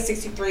one makes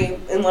 63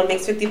 and one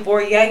makes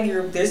 54, yeah,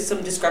 there's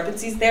some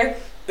discrepancies there.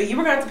 But you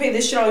were going to have to pay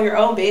this shit on your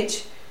own,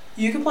 bitch.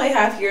 You can play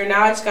half here.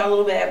 Now I just got a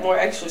little bit more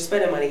extra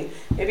spending money.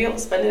 Maybe he'll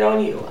spend it on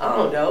you. I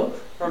don't know.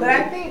 Or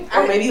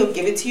maybe he'll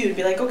give it to you and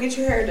be like, go get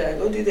your hair done.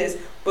 Go do this.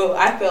 But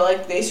I feel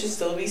like they should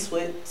still be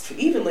split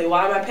evenly.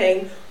 Why am I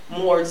paying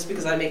more just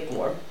because I make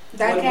more?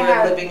 When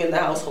we're living in the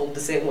household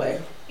the same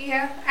way.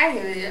 Yeah, I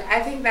hear you.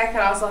 I think that could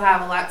also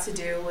have a lot to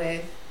do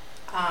with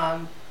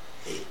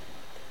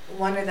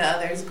one or the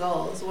other's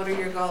goals. What are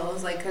your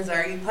goals? Like, because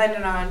are you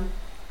planning on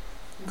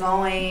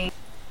going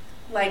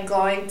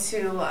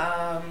to,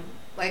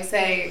 like,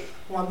 say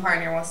one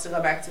partner wants to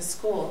go back to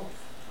school.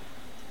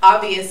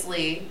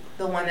 Obviously,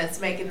 the one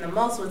that's making the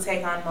most will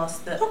take on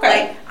most of the...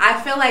 Okay. Like,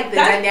 I feel like the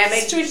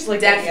dynamic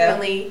like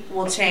definitely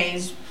will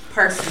change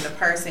person to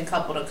person,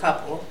 couple to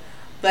couple.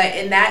 But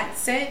in that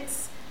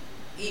sense,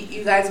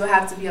 you guys will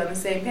have to be on the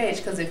same page.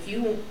 Because if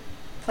you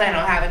plan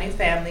on having a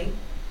family,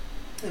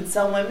 and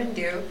some women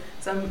do,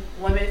 some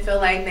women feel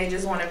like they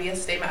just want to be a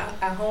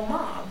stay-at-home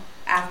mom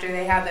after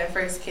they have their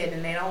first kid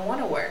and they don't want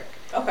to work.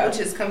 Okay. Which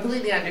is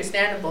completely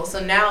understandable.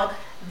 So now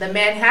the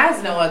man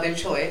has no other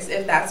choice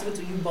if that's what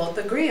you both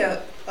agree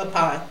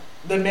upon.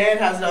 The man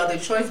has no other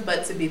choice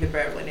but to be the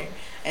breadwinner.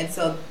 And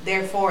so,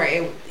 therefore,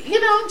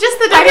 just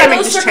the dynamic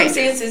those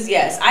circumstances,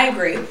 yes, I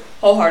agree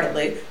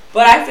wholeheartedly.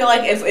 But I feel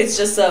like if it's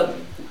just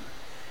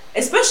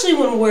especially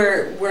when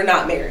we're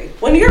not married.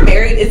 When you're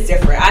married, it's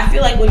different. I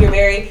feel like when you're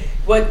married,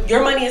 what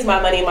your money is my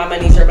money, my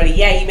money is your money.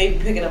 Yeah, you may be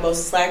picking up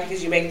most slack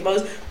because you make the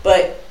most,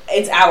 but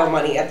it's our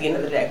money at the end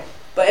of the day.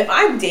 But if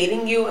I'm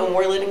dating you and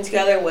we're living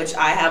together, which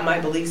I have my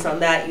beliefs on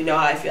that, you know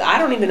how I feel. I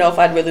don't even know if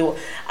I'd really want...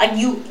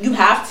 You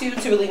have to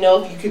really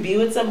know if you could be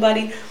with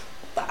somebody.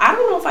 But I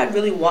don't know if I'd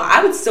really want...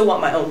 I would still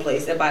want my own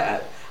place. If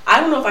I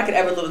don't know if I could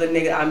ever live with a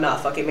nigga I'm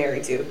not fucking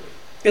married to.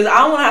 Because I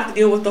don't want to have to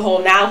deal with the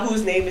whole now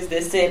whose name is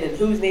this in and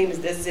whose name is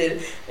this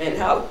in and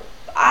how...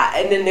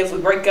 and then if we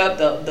break up,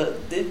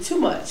 the too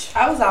much.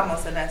 I was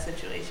almost in that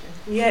situation.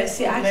 Yes,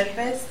 yeah.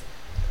 Memphis.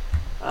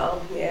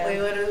 Oh, yeah. We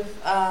would have...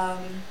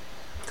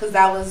 because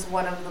that was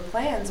one of the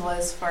plans,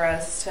 was for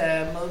us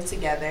to move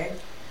together.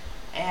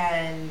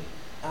 And,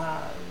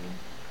 I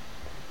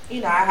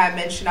had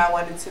mentioned I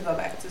wanted to go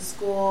back to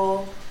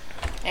school.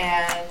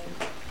 And,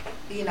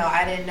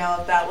 I didn't know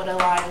if that would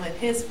align with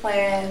his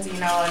plans,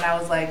 and I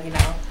was like,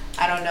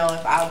 I don't know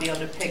if I'll be able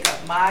to pick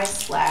up my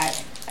slack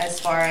as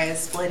far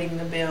as splitting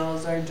the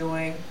bills or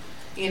doing,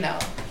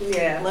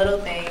 little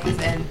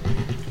things. And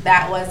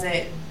that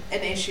wasn't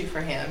an issue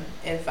for him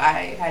if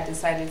I had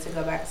decided to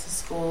go back to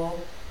school.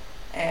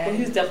 And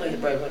he was definitely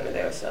the breadwinner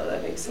there, so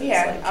that makes sense.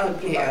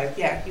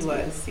 Yeah, he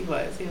was. He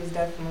was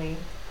definitely,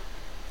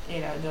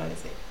 doing his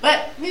thing.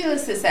 But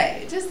needless to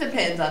say, it just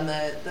depends on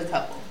the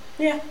couple.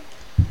 Yeah,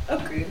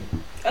 agreed.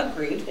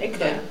 It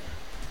could.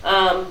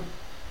 Yeah.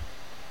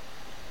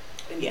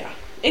 Yeah,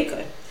 it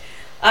could.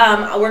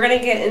 We're gonna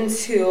get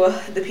into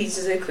the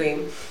peaches and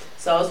cream.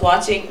 So I was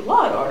watching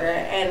Law and Order,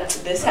 and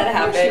this had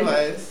happened.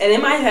 And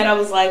in my head, I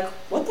was like,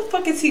 "What the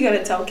fuck is he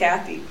gonna tell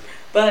Kathy?"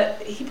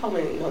 But he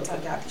probably ain't gonna tell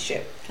Kathy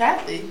shit.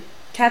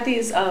 Kathy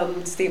is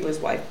Stabler's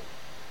wife.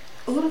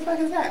 Who the fuck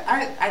is that?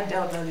 I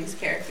don't know these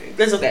characters.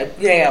 That's okay.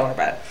 Yeah, don't worry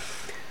about it.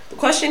 The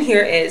question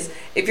here is,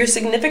 if your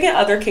significant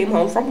other came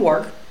home from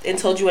work and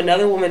told you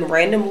another woman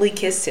randomly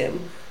kissed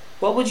him,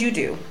 what would you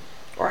do?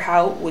 Or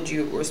how would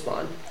you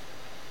respond?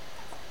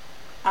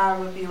 I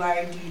would be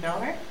like, do you know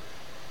her?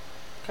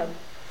 Okay.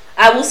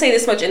 I will say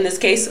this much in this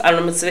case. I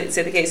don't know, I'm going to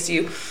say the case to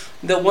you.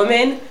 The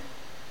women,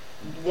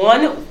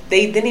 one,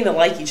 they didn't even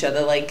like each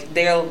other. Like,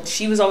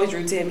 she was always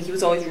rude to him. He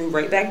was always rude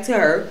right back to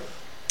her.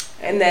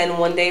 And then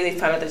one day they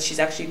found out that she's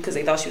actually, because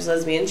they thought she was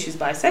lesbian, she was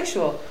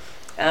bisexual.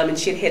 And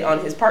she had hit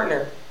on his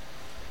partner.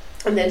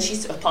 And then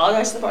she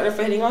apologized to the partner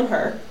for hitting on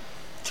her,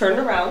 turned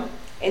around,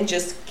 and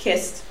just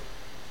kissed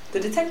the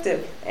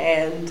detective.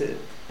 And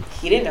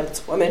he didn't know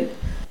this woman.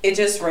 It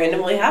just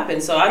randomly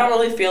happened. So I don't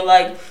really feel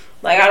like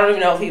I don't even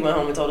know if he went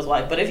home and told his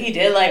wife. But if he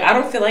did, like, I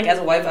don't feel like as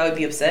a wife I would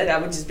be upset. I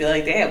would just be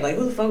like, damn, like,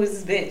 who the fuck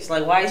is this bitch?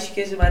 Like, why is she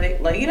kissing my dick?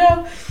 Like, you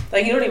know?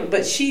 Like, you don't even,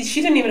 but she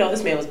didn't even know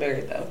this man was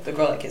married, though. The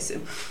girl that kissed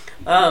him.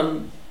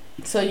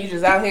 So you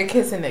just out here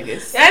kissing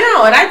niggas. Yeah, I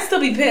know, and I'd still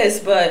be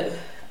pissed, but,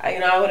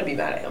 I wouldn't be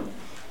mad at him.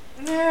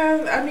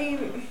 Yeah, I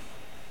mean,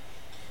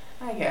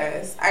 I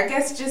guess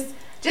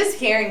just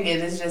hearing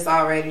it is just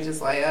already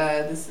just like,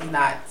 this is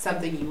not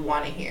something you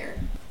want to hear.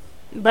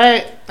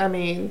 But, I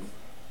mean,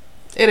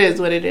 it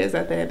is what it is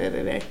at the end of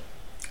the day.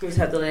 You just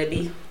have to let it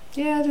be.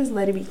 Yeah, just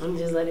let it be.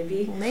 Just let it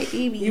be. Let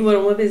it be. You want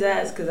to whip his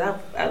ass? Because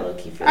I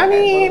low-key feel like I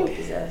want to whip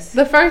his ass.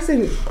 The first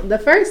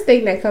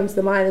thing that comes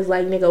to mind is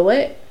like, nigga,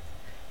 what?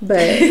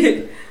 But,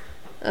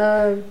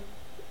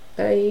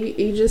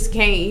 you just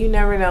can't, you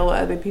never know what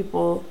other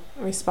people's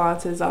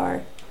responses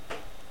are.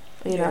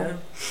 You know,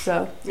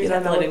 so you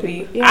don't know what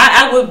people. Yeah.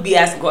 I would be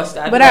asking questions.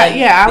 I would ask. Did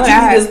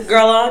you give this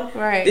girl on?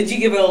 Right. Did you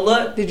give her a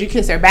look? Did you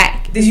kiss her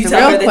back? Did you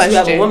tell her that you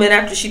have a woman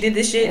after she did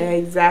this shit?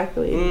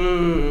 Exactly.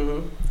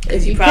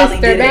 If you kissed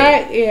her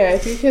back,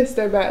 if you kissed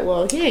her back,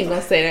 well, he ain't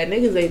gonna say that.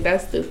 Niggas ain't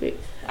that stupid.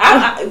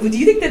 Do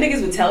you think that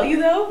niggas would tell you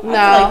though? No.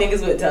 I feel like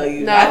niggas would tell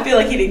you. No. I feel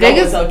like he didn't go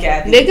with so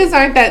Kathy. Niggas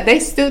aren't that.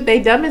 They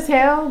dumb as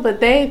hell, but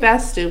they ain't that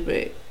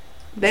stupid.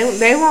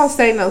 They won't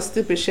say no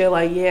stupid shit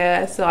like,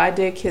 yeah, so I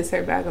did kiss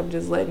her back. I'm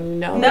just letting you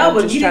know. No,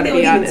 but you think they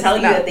would even tell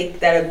you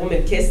that a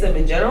woman kissed them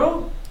in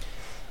general?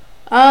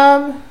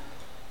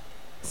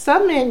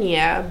 Some men,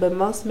 yeah, but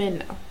most men,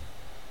 no.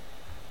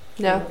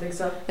 No. I don't think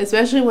so.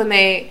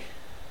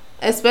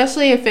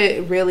 Especially if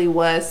it really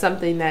was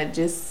something that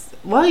just,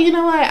 well, you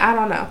know what? I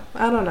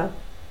don't know.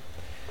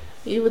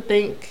 You would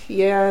think,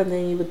 yeah, and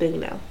then you would think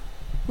no.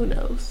 Who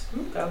knows?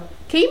 Okay.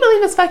 Can you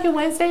believe it's fucking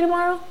Wednesday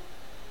tomorrow?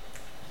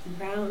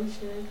 Brown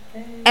sugar.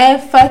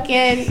 And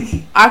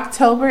fucking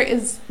October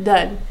is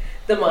done.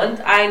 The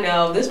month, I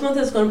know. This month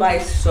is going by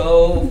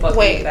so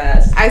fucking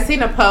fast. I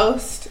seen a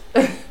post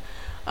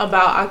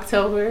about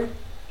October,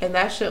 and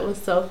that shit was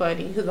so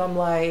funny because I'm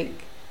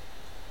like,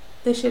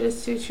 this shit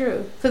is too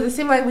true. Because it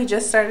seemed like we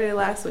just started it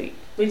last week.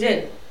 We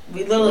did.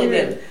 We literally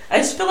did. I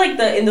just feel like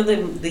the end of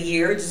the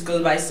year just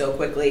goes by so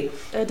quickly.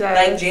 It does.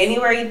 Like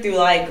January through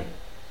like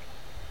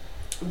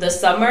the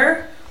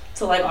summer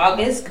to like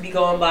August could be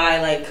going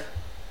by like.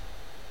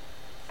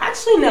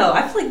 Actually, no.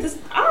 I feel like this.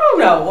 I don't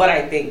know what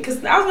I think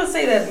because I was gonna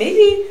say that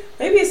maybe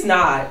it's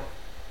not.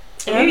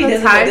 Maybe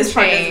this part doesn't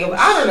go.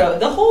 I don't know.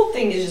 The whole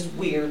thing is just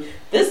weird.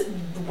 This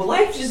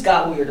life just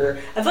got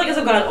weirder. I feel like as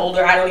I've gotten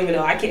older, I don't even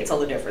know. I can't tell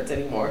the difference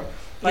anymore.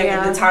 Like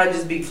the time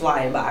just be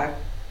flying by.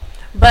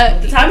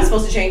 But the time is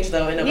supposed to change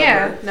though in November.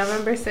 Yeah,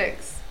 November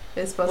 6th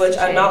is supposed to change. Which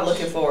I'm not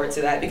looking forward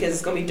to that because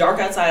it's gonna be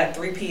dark outside at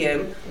 3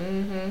 p.m.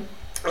 I'm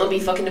gonna be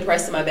fucking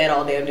depressed in my bed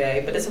all damn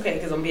day, but it's okay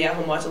because I'm gonna be at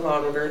home watching Law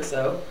and Order.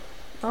 So.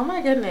 Oh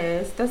my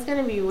goodness, that's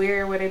gonna be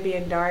weird with it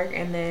being dark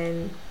and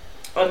then.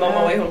 I'm on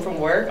my way home from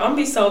work. I'm gonna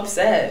be so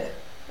upset.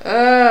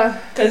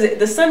 Cause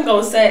the sun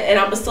gonna set and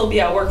I'm gonna still be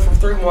at work for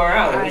 3 more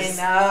hours.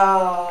 I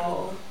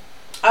know.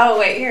 Oh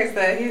wait, here's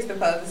the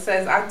post. It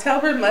says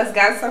October must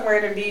got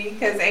somewhere to be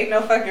because ain't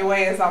no fucking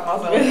way it's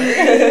almost over.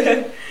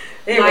 It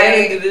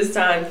ran into this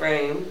time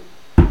frame.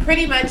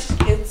 Pretty much,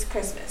 it's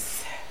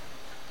Christmas.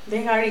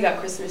 They already got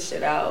Christmas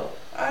shit out.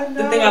 I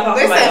know. The thing I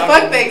they said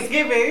fuck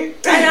Thanksgiving.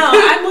 I know.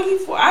 I'm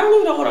looking for. I don't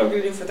even know what I'm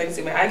gonna do for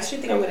Thanksgiving. I actually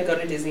think I'm gonna go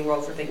to Disney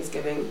World for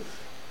Thanksgiving.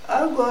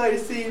 I'm going to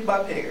see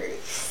my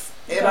parents,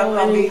 and I'm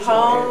gonna be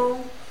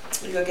home.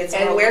 You gonna get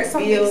some and wear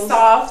something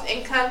soft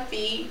and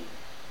comfy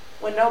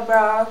with no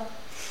bra,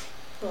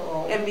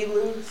 and be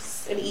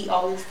loose and eat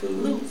all this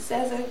food. Loose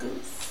as a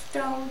goose.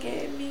 Don't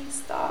get me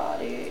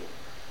started.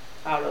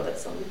 I don't know that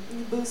song.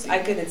 Boosie. I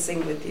couldn't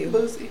sing with you.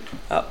 Boosie.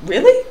 Oh,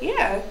 really?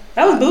 Yeah.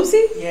 That was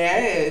Boosie?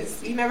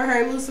 Yes. You never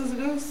heard Loose as a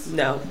Goose?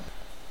 No.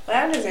 But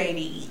I'm just ready to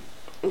eat.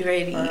 You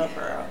ready to eat?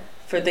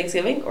 For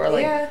Thanksgiving? Or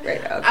like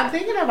right now? Okay. I'm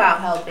thinking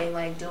about helping,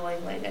 like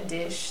doing like a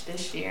dish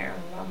this year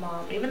with my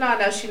mom. Even though I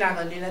know she's not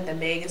going to do nothing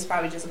big. It's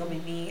probably just going to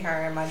be me, her,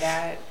 and my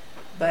dad.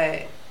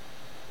 But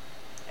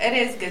It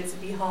is good to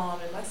be home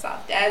in my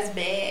soft ass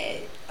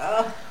bed.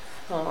 Oh,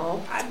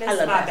 I miss love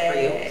my that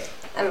bed.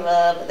 for you. I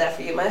love that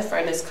for you. My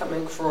friend is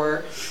coming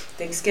for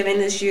Thanksgiving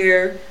this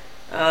year.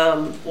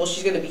 Well,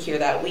 she's gonna be here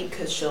that week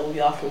because she'll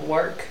be off from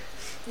work.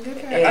 Good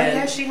for her. Oh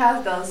yeah, she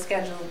has those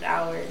scheduled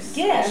hours.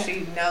 Yeah,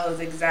 she knows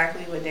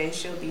exactly what day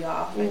she'll be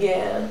off.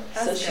 Yeah,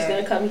 so she's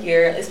gonna come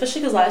here,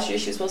 especially because last year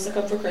she was supposed to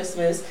come for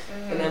Christmas,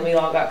 and then we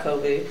all got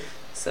COVID,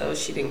 so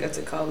she didn't get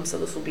to come. So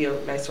this will be a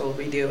nice little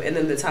redo. And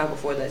then the time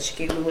before that,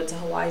 we went to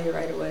Hawaii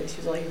right away. She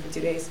was only here for 2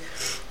 days,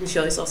 and she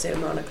only saw Santa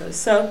Monica.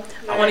 So nice.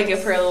 I want to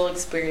give her a little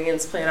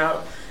experience, plan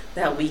out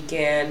that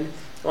weekend.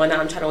 Well,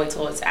 now I'm trying to wait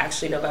till it's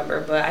actually November,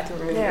 but I think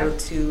we're gonna go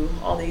to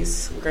all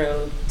these. We're gonna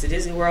go to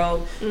Disney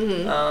World,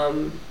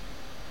 the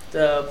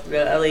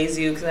LA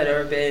Zoo because I've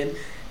never been,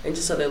 and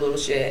just other little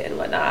shit and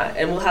whatnot.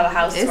 And we'll have a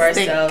house to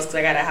ourselves because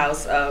I got a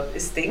house. It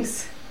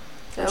stinks.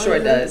 I'm sure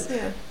it does.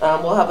 Yeah.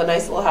 We'll have a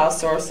nice little house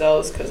to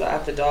ourselves because I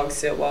have to dog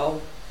sit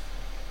while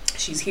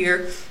she's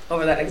here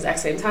over that exact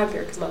same time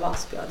period because my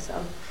boss will be on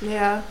town.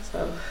 Yeah.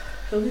 So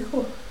it'll be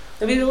cool.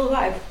 It'll be a little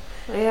vibe.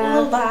 Yeah. A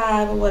little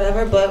vibe or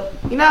whatever, but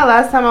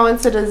last time I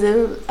went to the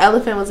zoo,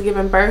 elephant was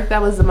giving birth. That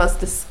was the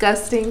most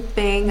disgusting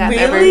thing I've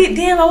ever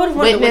Damn, I would have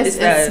witnessed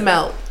and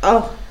smelled.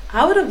 Oh,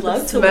 I would have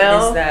loved to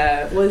witness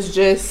that. Was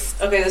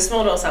just okay. The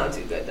smell don't sound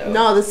too good though.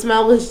 No, the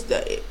smell was.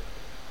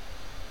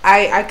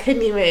 I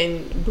couldn't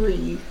even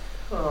breathe.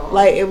 Oh.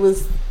 Like it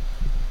was.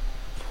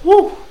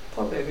 Whew.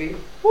 Poor baby.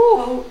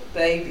 Whew. Poor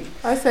baby.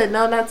 I said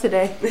no, not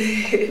today.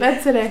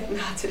 Not today.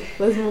 Not today.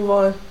 Let's move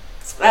on.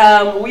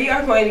 We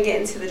are going to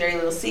get into the dirty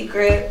little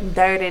secret.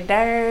 Dirty.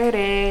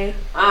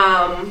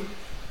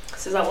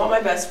 Says I want my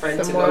best friend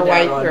Some to more go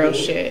white down on girl me.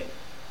 shit.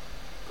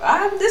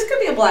 This could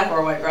be a black or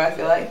a white girl. I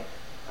feel like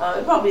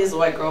it probably is a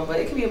white girl, but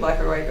it could be a black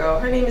or white girl.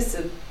 Her name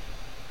is.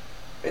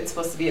 It's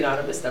supposed to be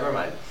anonymous. Never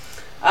mind.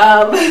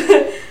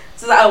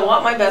 Says I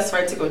want my best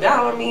friend to go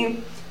down on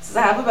me. Says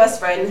I have a best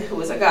friend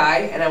who is a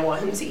guy, and I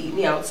want him to eat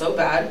me out so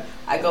bad.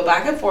 I go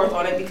back and forth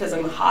on it because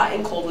I'm hot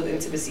and cold with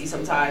intimacy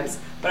sometimes,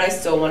 but I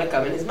still want to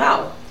come in his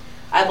mouth.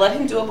 I've let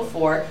him do it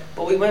before,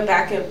 but we went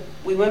back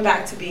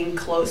to being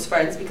close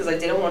friends because I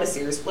didn't want a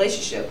serious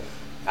relationship.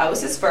 I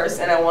was his first,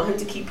 and I want him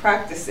to keep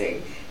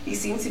practicing. He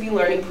seemed to be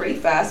learning pretty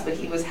fast, but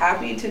he was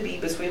happy to be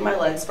between my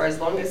legs for as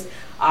long as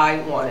I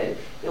wanted.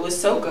 It was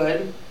so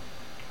good.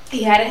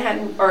 He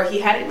hadn't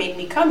made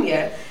me come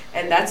yet,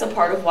 and that's a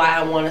part of why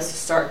I want us to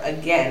start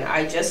again.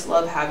 I just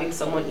love having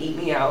someone eat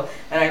me out,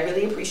 and I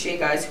really appreciate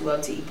guys who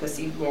love to eat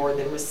pussy more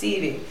than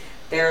receiving.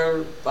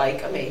 They're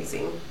like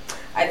amazing.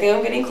 I think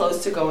I'm getting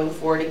close to going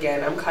for it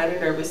again. I'm kind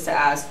of nervous to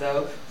ask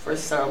though for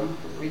some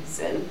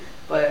reason,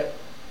 but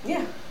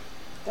yeah,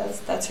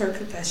 that's her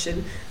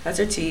confession. That's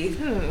her tea.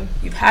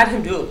 You've had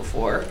him do it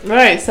before,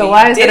 right? So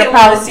why is it a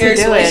problem to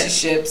do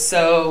relationship?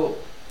 So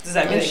does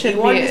that mean that he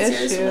wanted a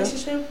serious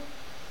relationship?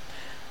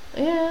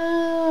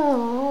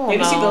 Yeah.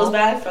 Maybe she feels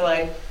bad for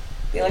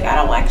being like, I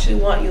don't actually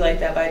want you like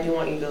that, but I do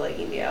want you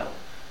to eat me out.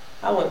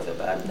 I wouldn't feel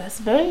bad. That's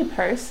very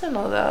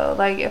personal though.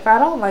 Like if I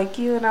don't like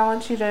you and I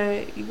want you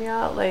to eat me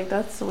out,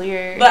 that's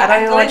weird. But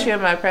I don't want you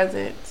in my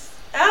presence.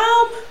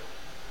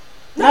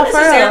 Not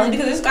necessarily,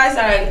 because there's guys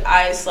that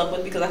I slept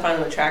with because I find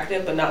them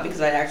attractive, but not because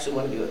I actually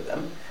want to be with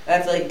them.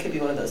 And I feel like it could be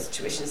one of those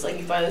situations. Like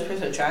you find this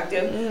person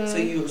attractive, so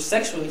you're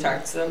sexually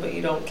attracted to them, but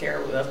you don't care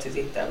enough to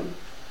date them.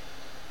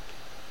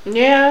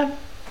 Yeah.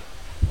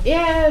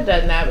 Yeah, I've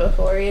done that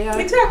before, yeah.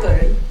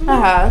 Exactly.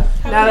 Now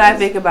that I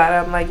think about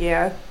it, I'm like,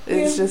 yeah.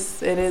 It's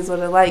just, it is what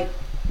it like.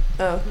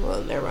 Oh,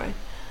 well, never mind.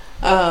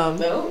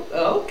 No?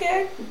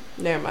 Okay.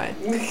 Never mind.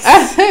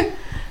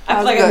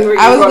 I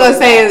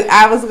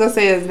was gonna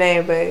say his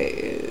name, but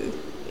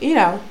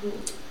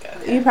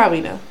you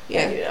probably know.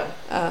 Yeah.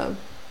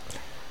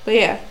 But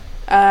yeah.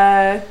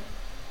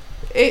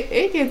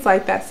 It gets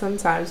like that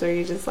sometimes where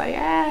you're just like,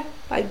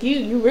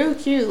 you real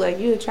cute,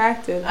 you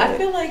attractive. I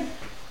feel like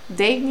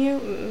dating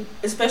you,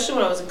 especially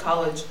when I was in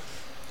college,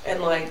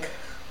 and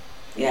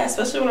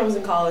especially when I was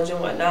in college and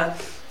whatnot,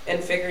 and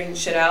figuring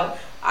shit out.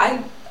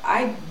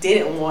 I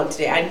didn't want to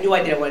date. I knew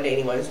I didn't want to date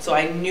anyone, so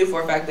I knew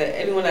for a fact that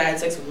anyone I had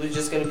sex with was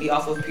just going to be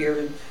off of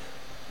pure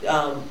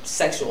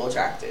sexual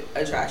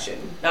attraction.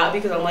 Not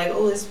because I'm like,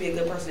 oh, this would be a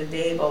good person to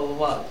date, blah blah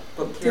blah,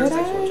 but pure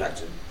sexual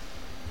attraction.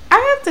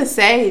 I have to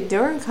say,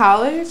 during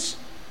college,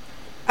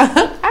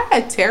 I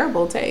had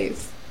terrible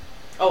taste.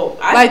 Oh,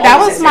 that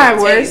was my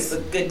worst.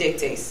 Taste, good dick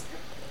taste.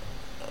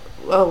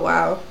 Oh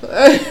wow.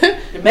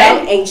 The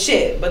men ain't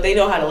shit, but they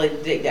know how to lay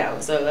the dick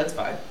down, so that's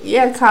fine.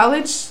 Yeah,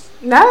 college.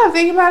 Now that I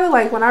think about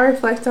it, when I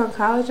reflect on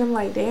college, I'm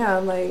like,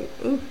 damn,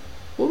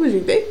 what was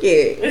you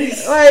thinking?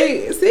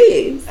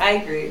 See. I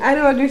agree. I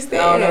don't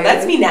understand. No,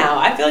 that's me now.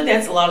 I feel like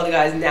that's a lot of the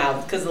guys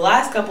now, because the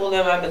last couple of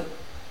them,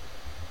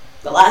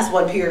 the last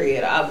one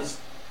period, I was.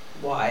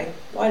 Why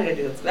did I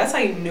do this? That's how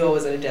you knew I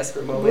was in a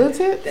desperate moment. Blue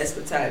tip?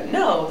 Desperate time.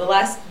 No, the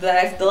last person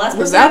that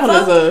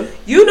I fucked.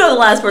 You know the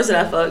last person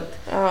I fucked.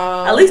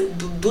 At least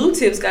blue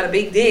tips got a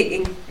big dick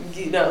and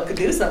could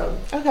do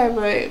something. Okay,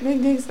 but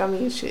big dicks don't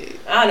mean shit.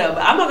 I know,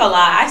 but I'm not gonna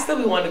lie. I still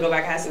be wanting to go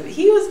back and have some.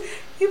 He was.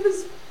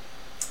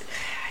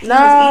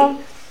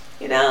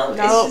 You know,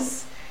 Nope. it's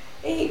just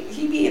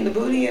he be in the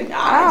booty, and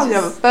I don't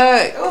give a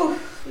fuck. Oh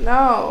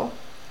No.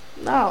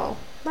 no.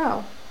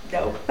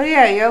 But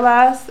yeah, your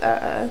last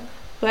but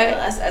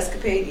Last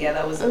escapade, yeah,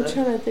 that was. I'm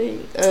trying to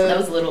think. That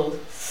was a little.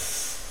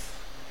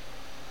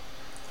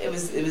 It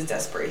was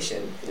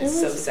desperation. It's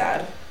so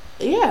sad.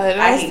 Yeah,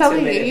 and I was hate to telling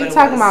admit you, it, you but it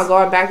talking was. about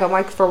going back. I'm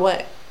like, for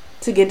what?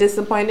 To get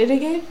disappointed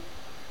again?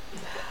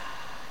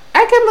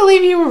 I can't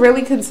believe you were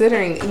really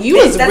considering. That's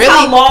Really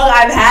how long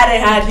I've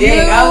had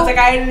dick. I was like,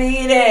 I didn't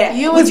need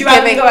it. Would you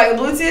rather me go back to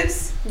blue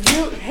tips?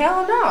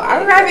 Hell no.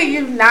 I'd rather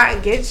you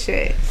not get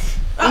shit.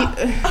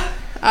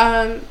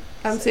 I'm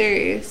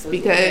serious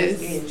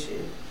because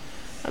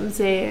I'm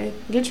saying,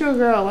 get you a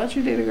girl. Why don't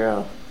you date a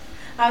girl?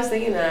 I was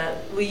thinking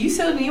that. Well, you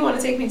said you want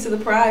to take me to the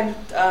Pride.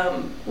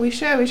 We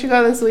should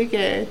go this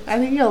weekend. I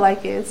think you'll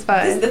like it. It's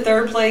fun. This is the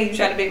third play you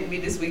try to make me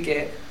this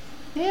weekend.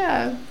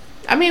 Yeah.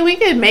 I mean, we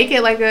could make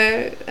it like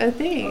a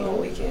thing. Oh,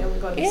 we can.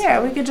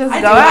 We could just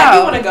go out. I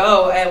do want to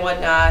go and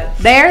whatnot.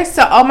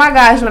 Oh my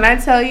gosh, when I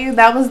tell you,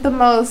 that was the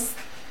most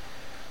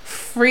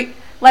free.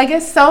 Like,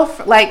 it's so,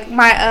 like,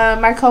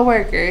 my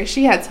coworker,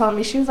 she had told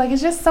me, she was like,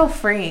 it's just so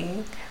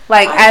freeing.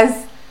 Like,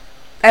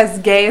 as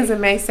gay as it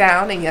may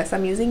sound, and yes,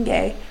 I'm using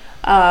gay,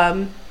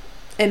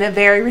 in a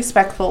very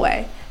respectful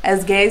way.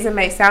 As gay as it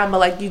may sound, but,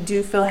 like, you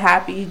do feel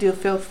happy, you do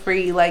feel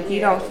free. Like, you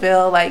don't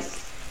feel, like,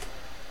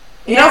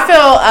 you don't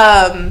feel,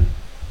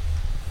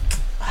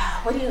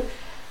 what do you,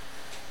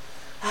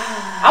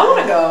 I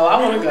want to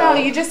go. No,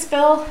 you just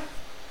feel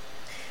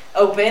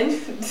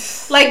open.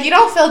 Like, you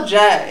don't feel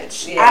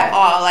judged at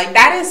all. Like,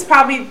 that is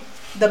probably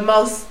the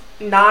most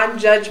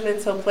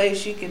non-judgmental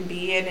place you can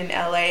be in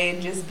LA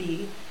and just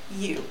be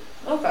you.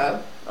 Okay.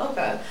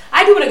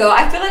 I do want to go.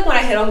 I feel like when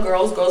I hit on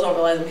girls don't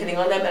realize I'm hitting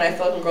on them, and I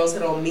feel like when girls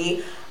hit on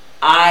me,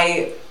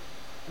 I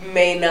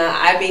may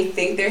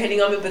think they're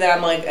hitting on me, but then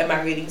I'm like, am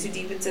I reading too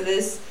deep into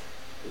this?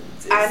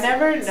 I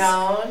never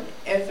known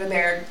if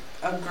they're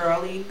a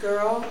girly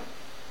girl,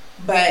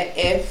 but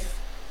if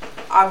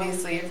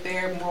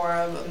they're more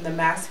of the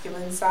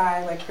masculine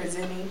side, like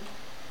presenting,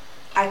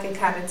 I can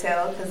kind of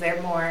tell because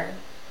they're more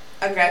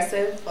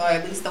aggressive, or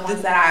at least the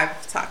ones that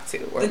I've talked to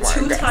were more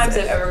aggressive. The 2 times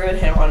I've ever been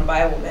hit on by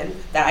a woman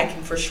that I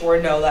can for sure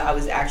know that I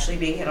was actually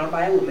being hit on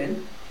by a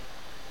woman.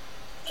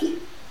 The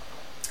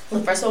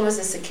first one was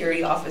a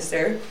security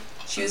officer.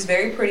 She was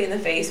very pretty in the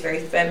face, very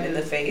femme in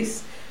the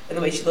face, and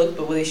the way she looked,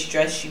 but the way she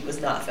dressed, she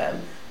was not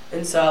femme.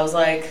 And so I was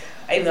like,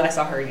 even though I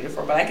saw her in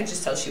uniform, but I could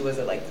just tell she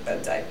wasn't like the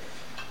femme type.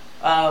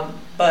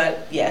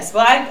 But yes,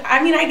 well,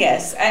 I mean, I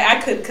guess I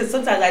could, because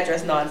sometimes I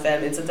dress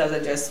non-femme, and sometimes I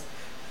dress.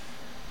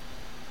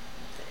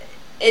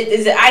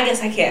 I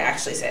guess I can't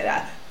actually say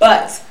that,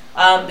 but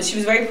she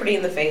was very pretty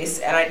in the face,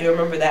 and I do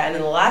remember that. And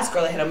then the last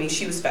girl that hit on me,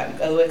 she was femme,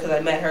 because I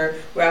met her.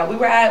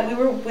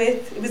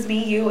 It was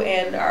me, you,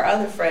 and our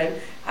other friend.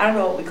 I don't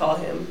know what we call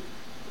him,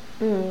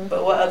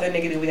 but what other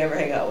nigga did we ever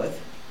hang out with?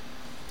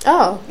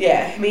 Oh,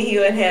 yeah, me,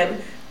 you, and him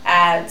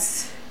at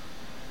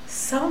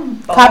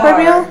some bar.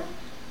 Coppermill?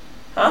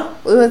 Huh?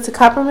 We went to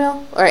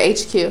Coppermill or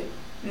HQ?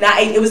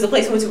 It was the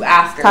place we went to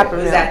after. Coppermill.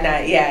 It was that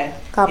night, yeah.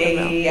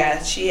 Coppermill.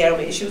 Yeah. She had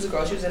me. She was a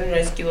girl. She was in a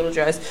nice, cute little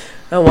dress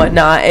and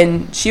whatnot.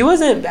 And she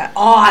wasn't bad.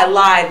 Oh, I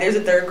lied. There's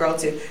a third girl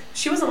too.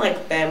 She wasn't like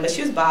femme, but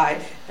she was bi.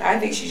 I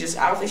don't think she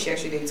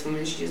actually dates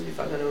women. She just be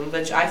fucking them.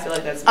 But I feel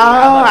like that's me. Oh,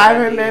 I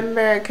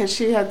remember, because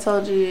she had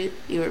told you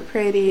were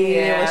pretty.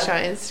 Yeah. It was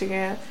on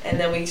Instagram. And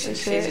then we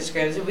exchanged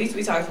Instagrams.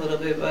 We talked a little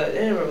bit, but I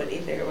didn't remember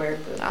anything or where.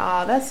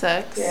 Oh, that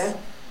sucks. Yeah.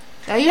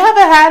 Now, you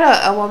haven't had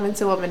a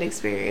woman-to-woman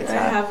experience, I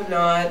have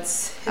not.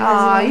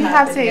 Oh, you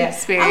have to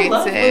experience it. I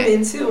love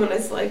women too, and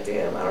it's like,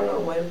 damn, I don't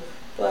know when,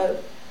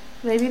 but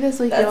maybe this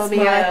weekend will be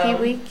a lucky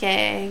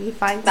weekend. You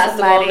find that's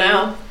somebody. the goal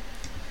now.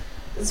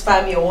 Let's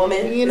find me a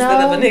woman You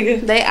instead know, of a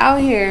nigga. They out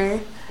here.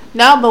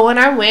 No, but when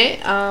I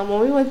went, when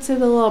we went to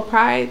the little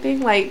Pride thing,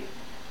 like,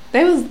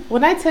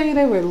 when I tell you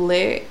they were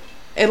lit,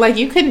 and like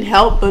you couldn't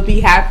help but be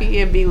happy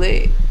and be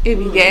lit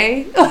and be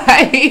gay,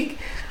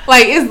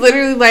 like it's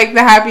literally like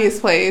the happiest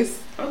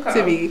place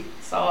to be.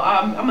 So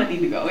I'm gonna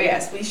need to go.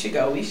 Yes, we should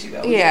go. We should Yeah.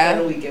 Should plan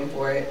a weekend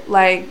for it.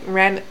 Like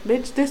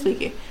bitch, this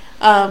weekend.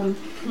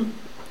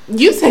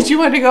 You said you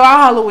wanted to go on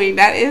Halloween.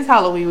 That is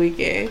Halloween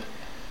weekend.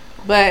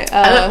 But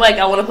I look like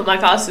I want to put my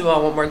costume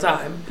on one more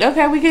time.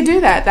 Okay, we could do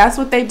that. That's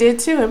what they did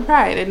too in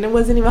Pride, and it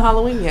wasn't even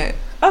Halloween yet.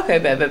 Okay,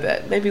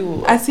 bet. Maybe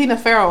we'll. I seen a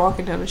pharaoh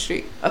walking down the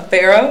street. A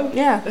pharaoh?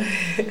 Yeah.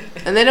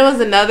 And then it was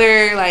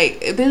another,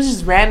 like, there was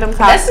just random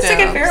costumes. That's the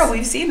second pharaoh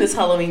we've seen this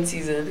Halloween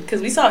season,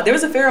 because there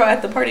was a pharaoh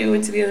at the party we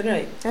went to the other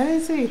night. I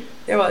didn't see.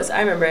 There was. I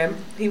remember him.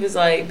 He was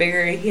like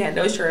bigger. He had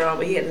no shirt on,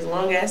 but he had this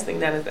long ass thing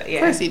down his back. Yeah.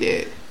 Of course he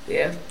did.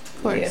 Yeah. Of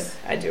course. Yeah,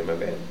 I do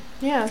remember him.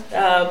 Yeah.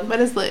 But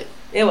it's lit.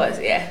 It was.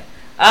 Yeah.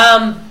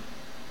 Oh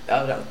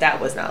no,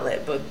 that was not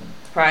lit. But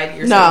Pride,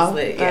 yours was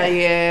lit. Yeah.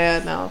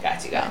 Yeah. No.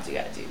 Got you.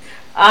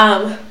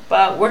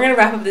 But we're gonna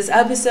wrap up this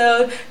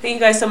episode. Thank you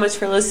guys so much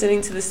for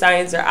listening to The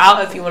Stallions Are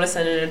Out. If you want to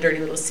send in a dirty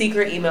little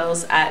secret, email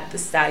us at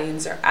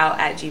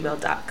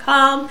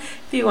thestallionsartout@gmail.com.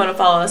 If you want to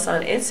follow us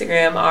on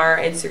Instagram, our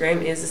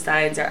Instagram is The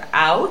Stallions Are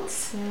Out.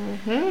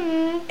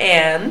 Mm-hmm.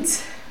 And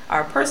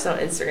Our personal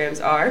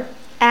Instagrams are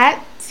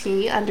at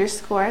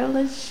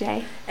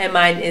T_Lejay. And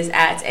mine is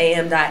at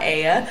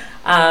am.aya.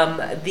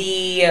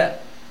 The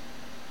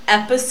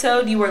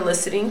episode you are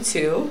listening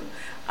to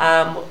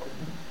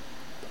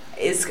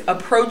is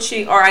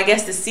approaching, or I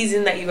guess the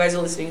season that you guys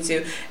are listening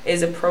to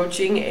is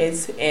approaching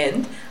its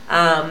end.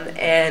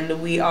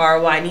 And we are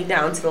winding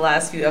down to the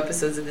last few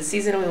episodes of the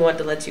season, and we want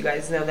to let you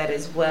guys know that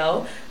as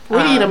well.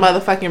 We need a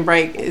motherfucking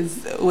break,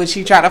 is what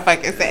you try to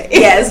fucking say.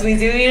 Yes, we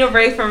do need a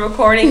break from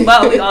recording,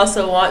 but we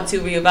also want to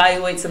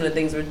reevaluate some of the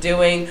things we're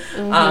doing,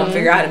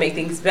 figure out how to make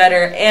things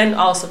better, and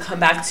also come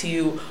back to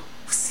you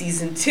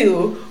season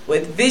 2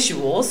 with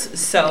visuals.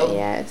 So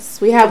yes,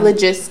 we have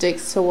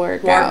logistics to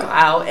work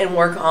out and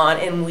work on,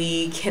 and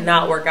we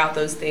cannot work out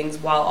those things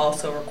while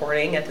also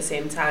recording at the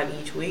same time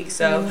each week.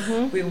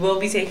 So we will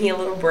be taking a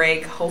little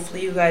break.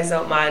 Hopefully you guys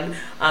don't mind.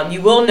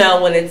 You will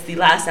know when it's the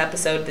last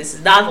episode. This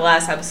is not the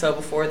last episode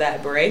before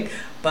that break,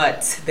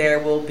 but there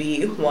will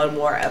be one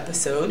more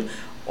episode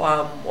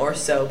or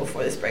so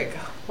before this break.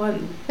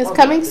 It's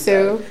coming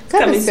soon.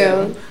 Coming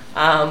soon.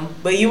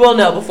 But you will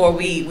know before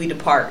we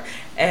depart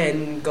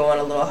and go on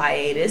a little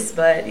hiatus.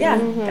 But yeah,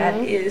 that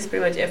is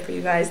pretty much it for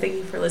you guys. Thank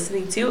you for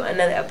listening to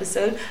another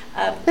episode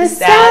of The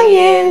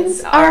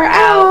Stallions Are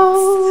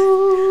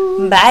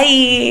Out.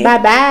 Bye.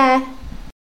 Bye-bye.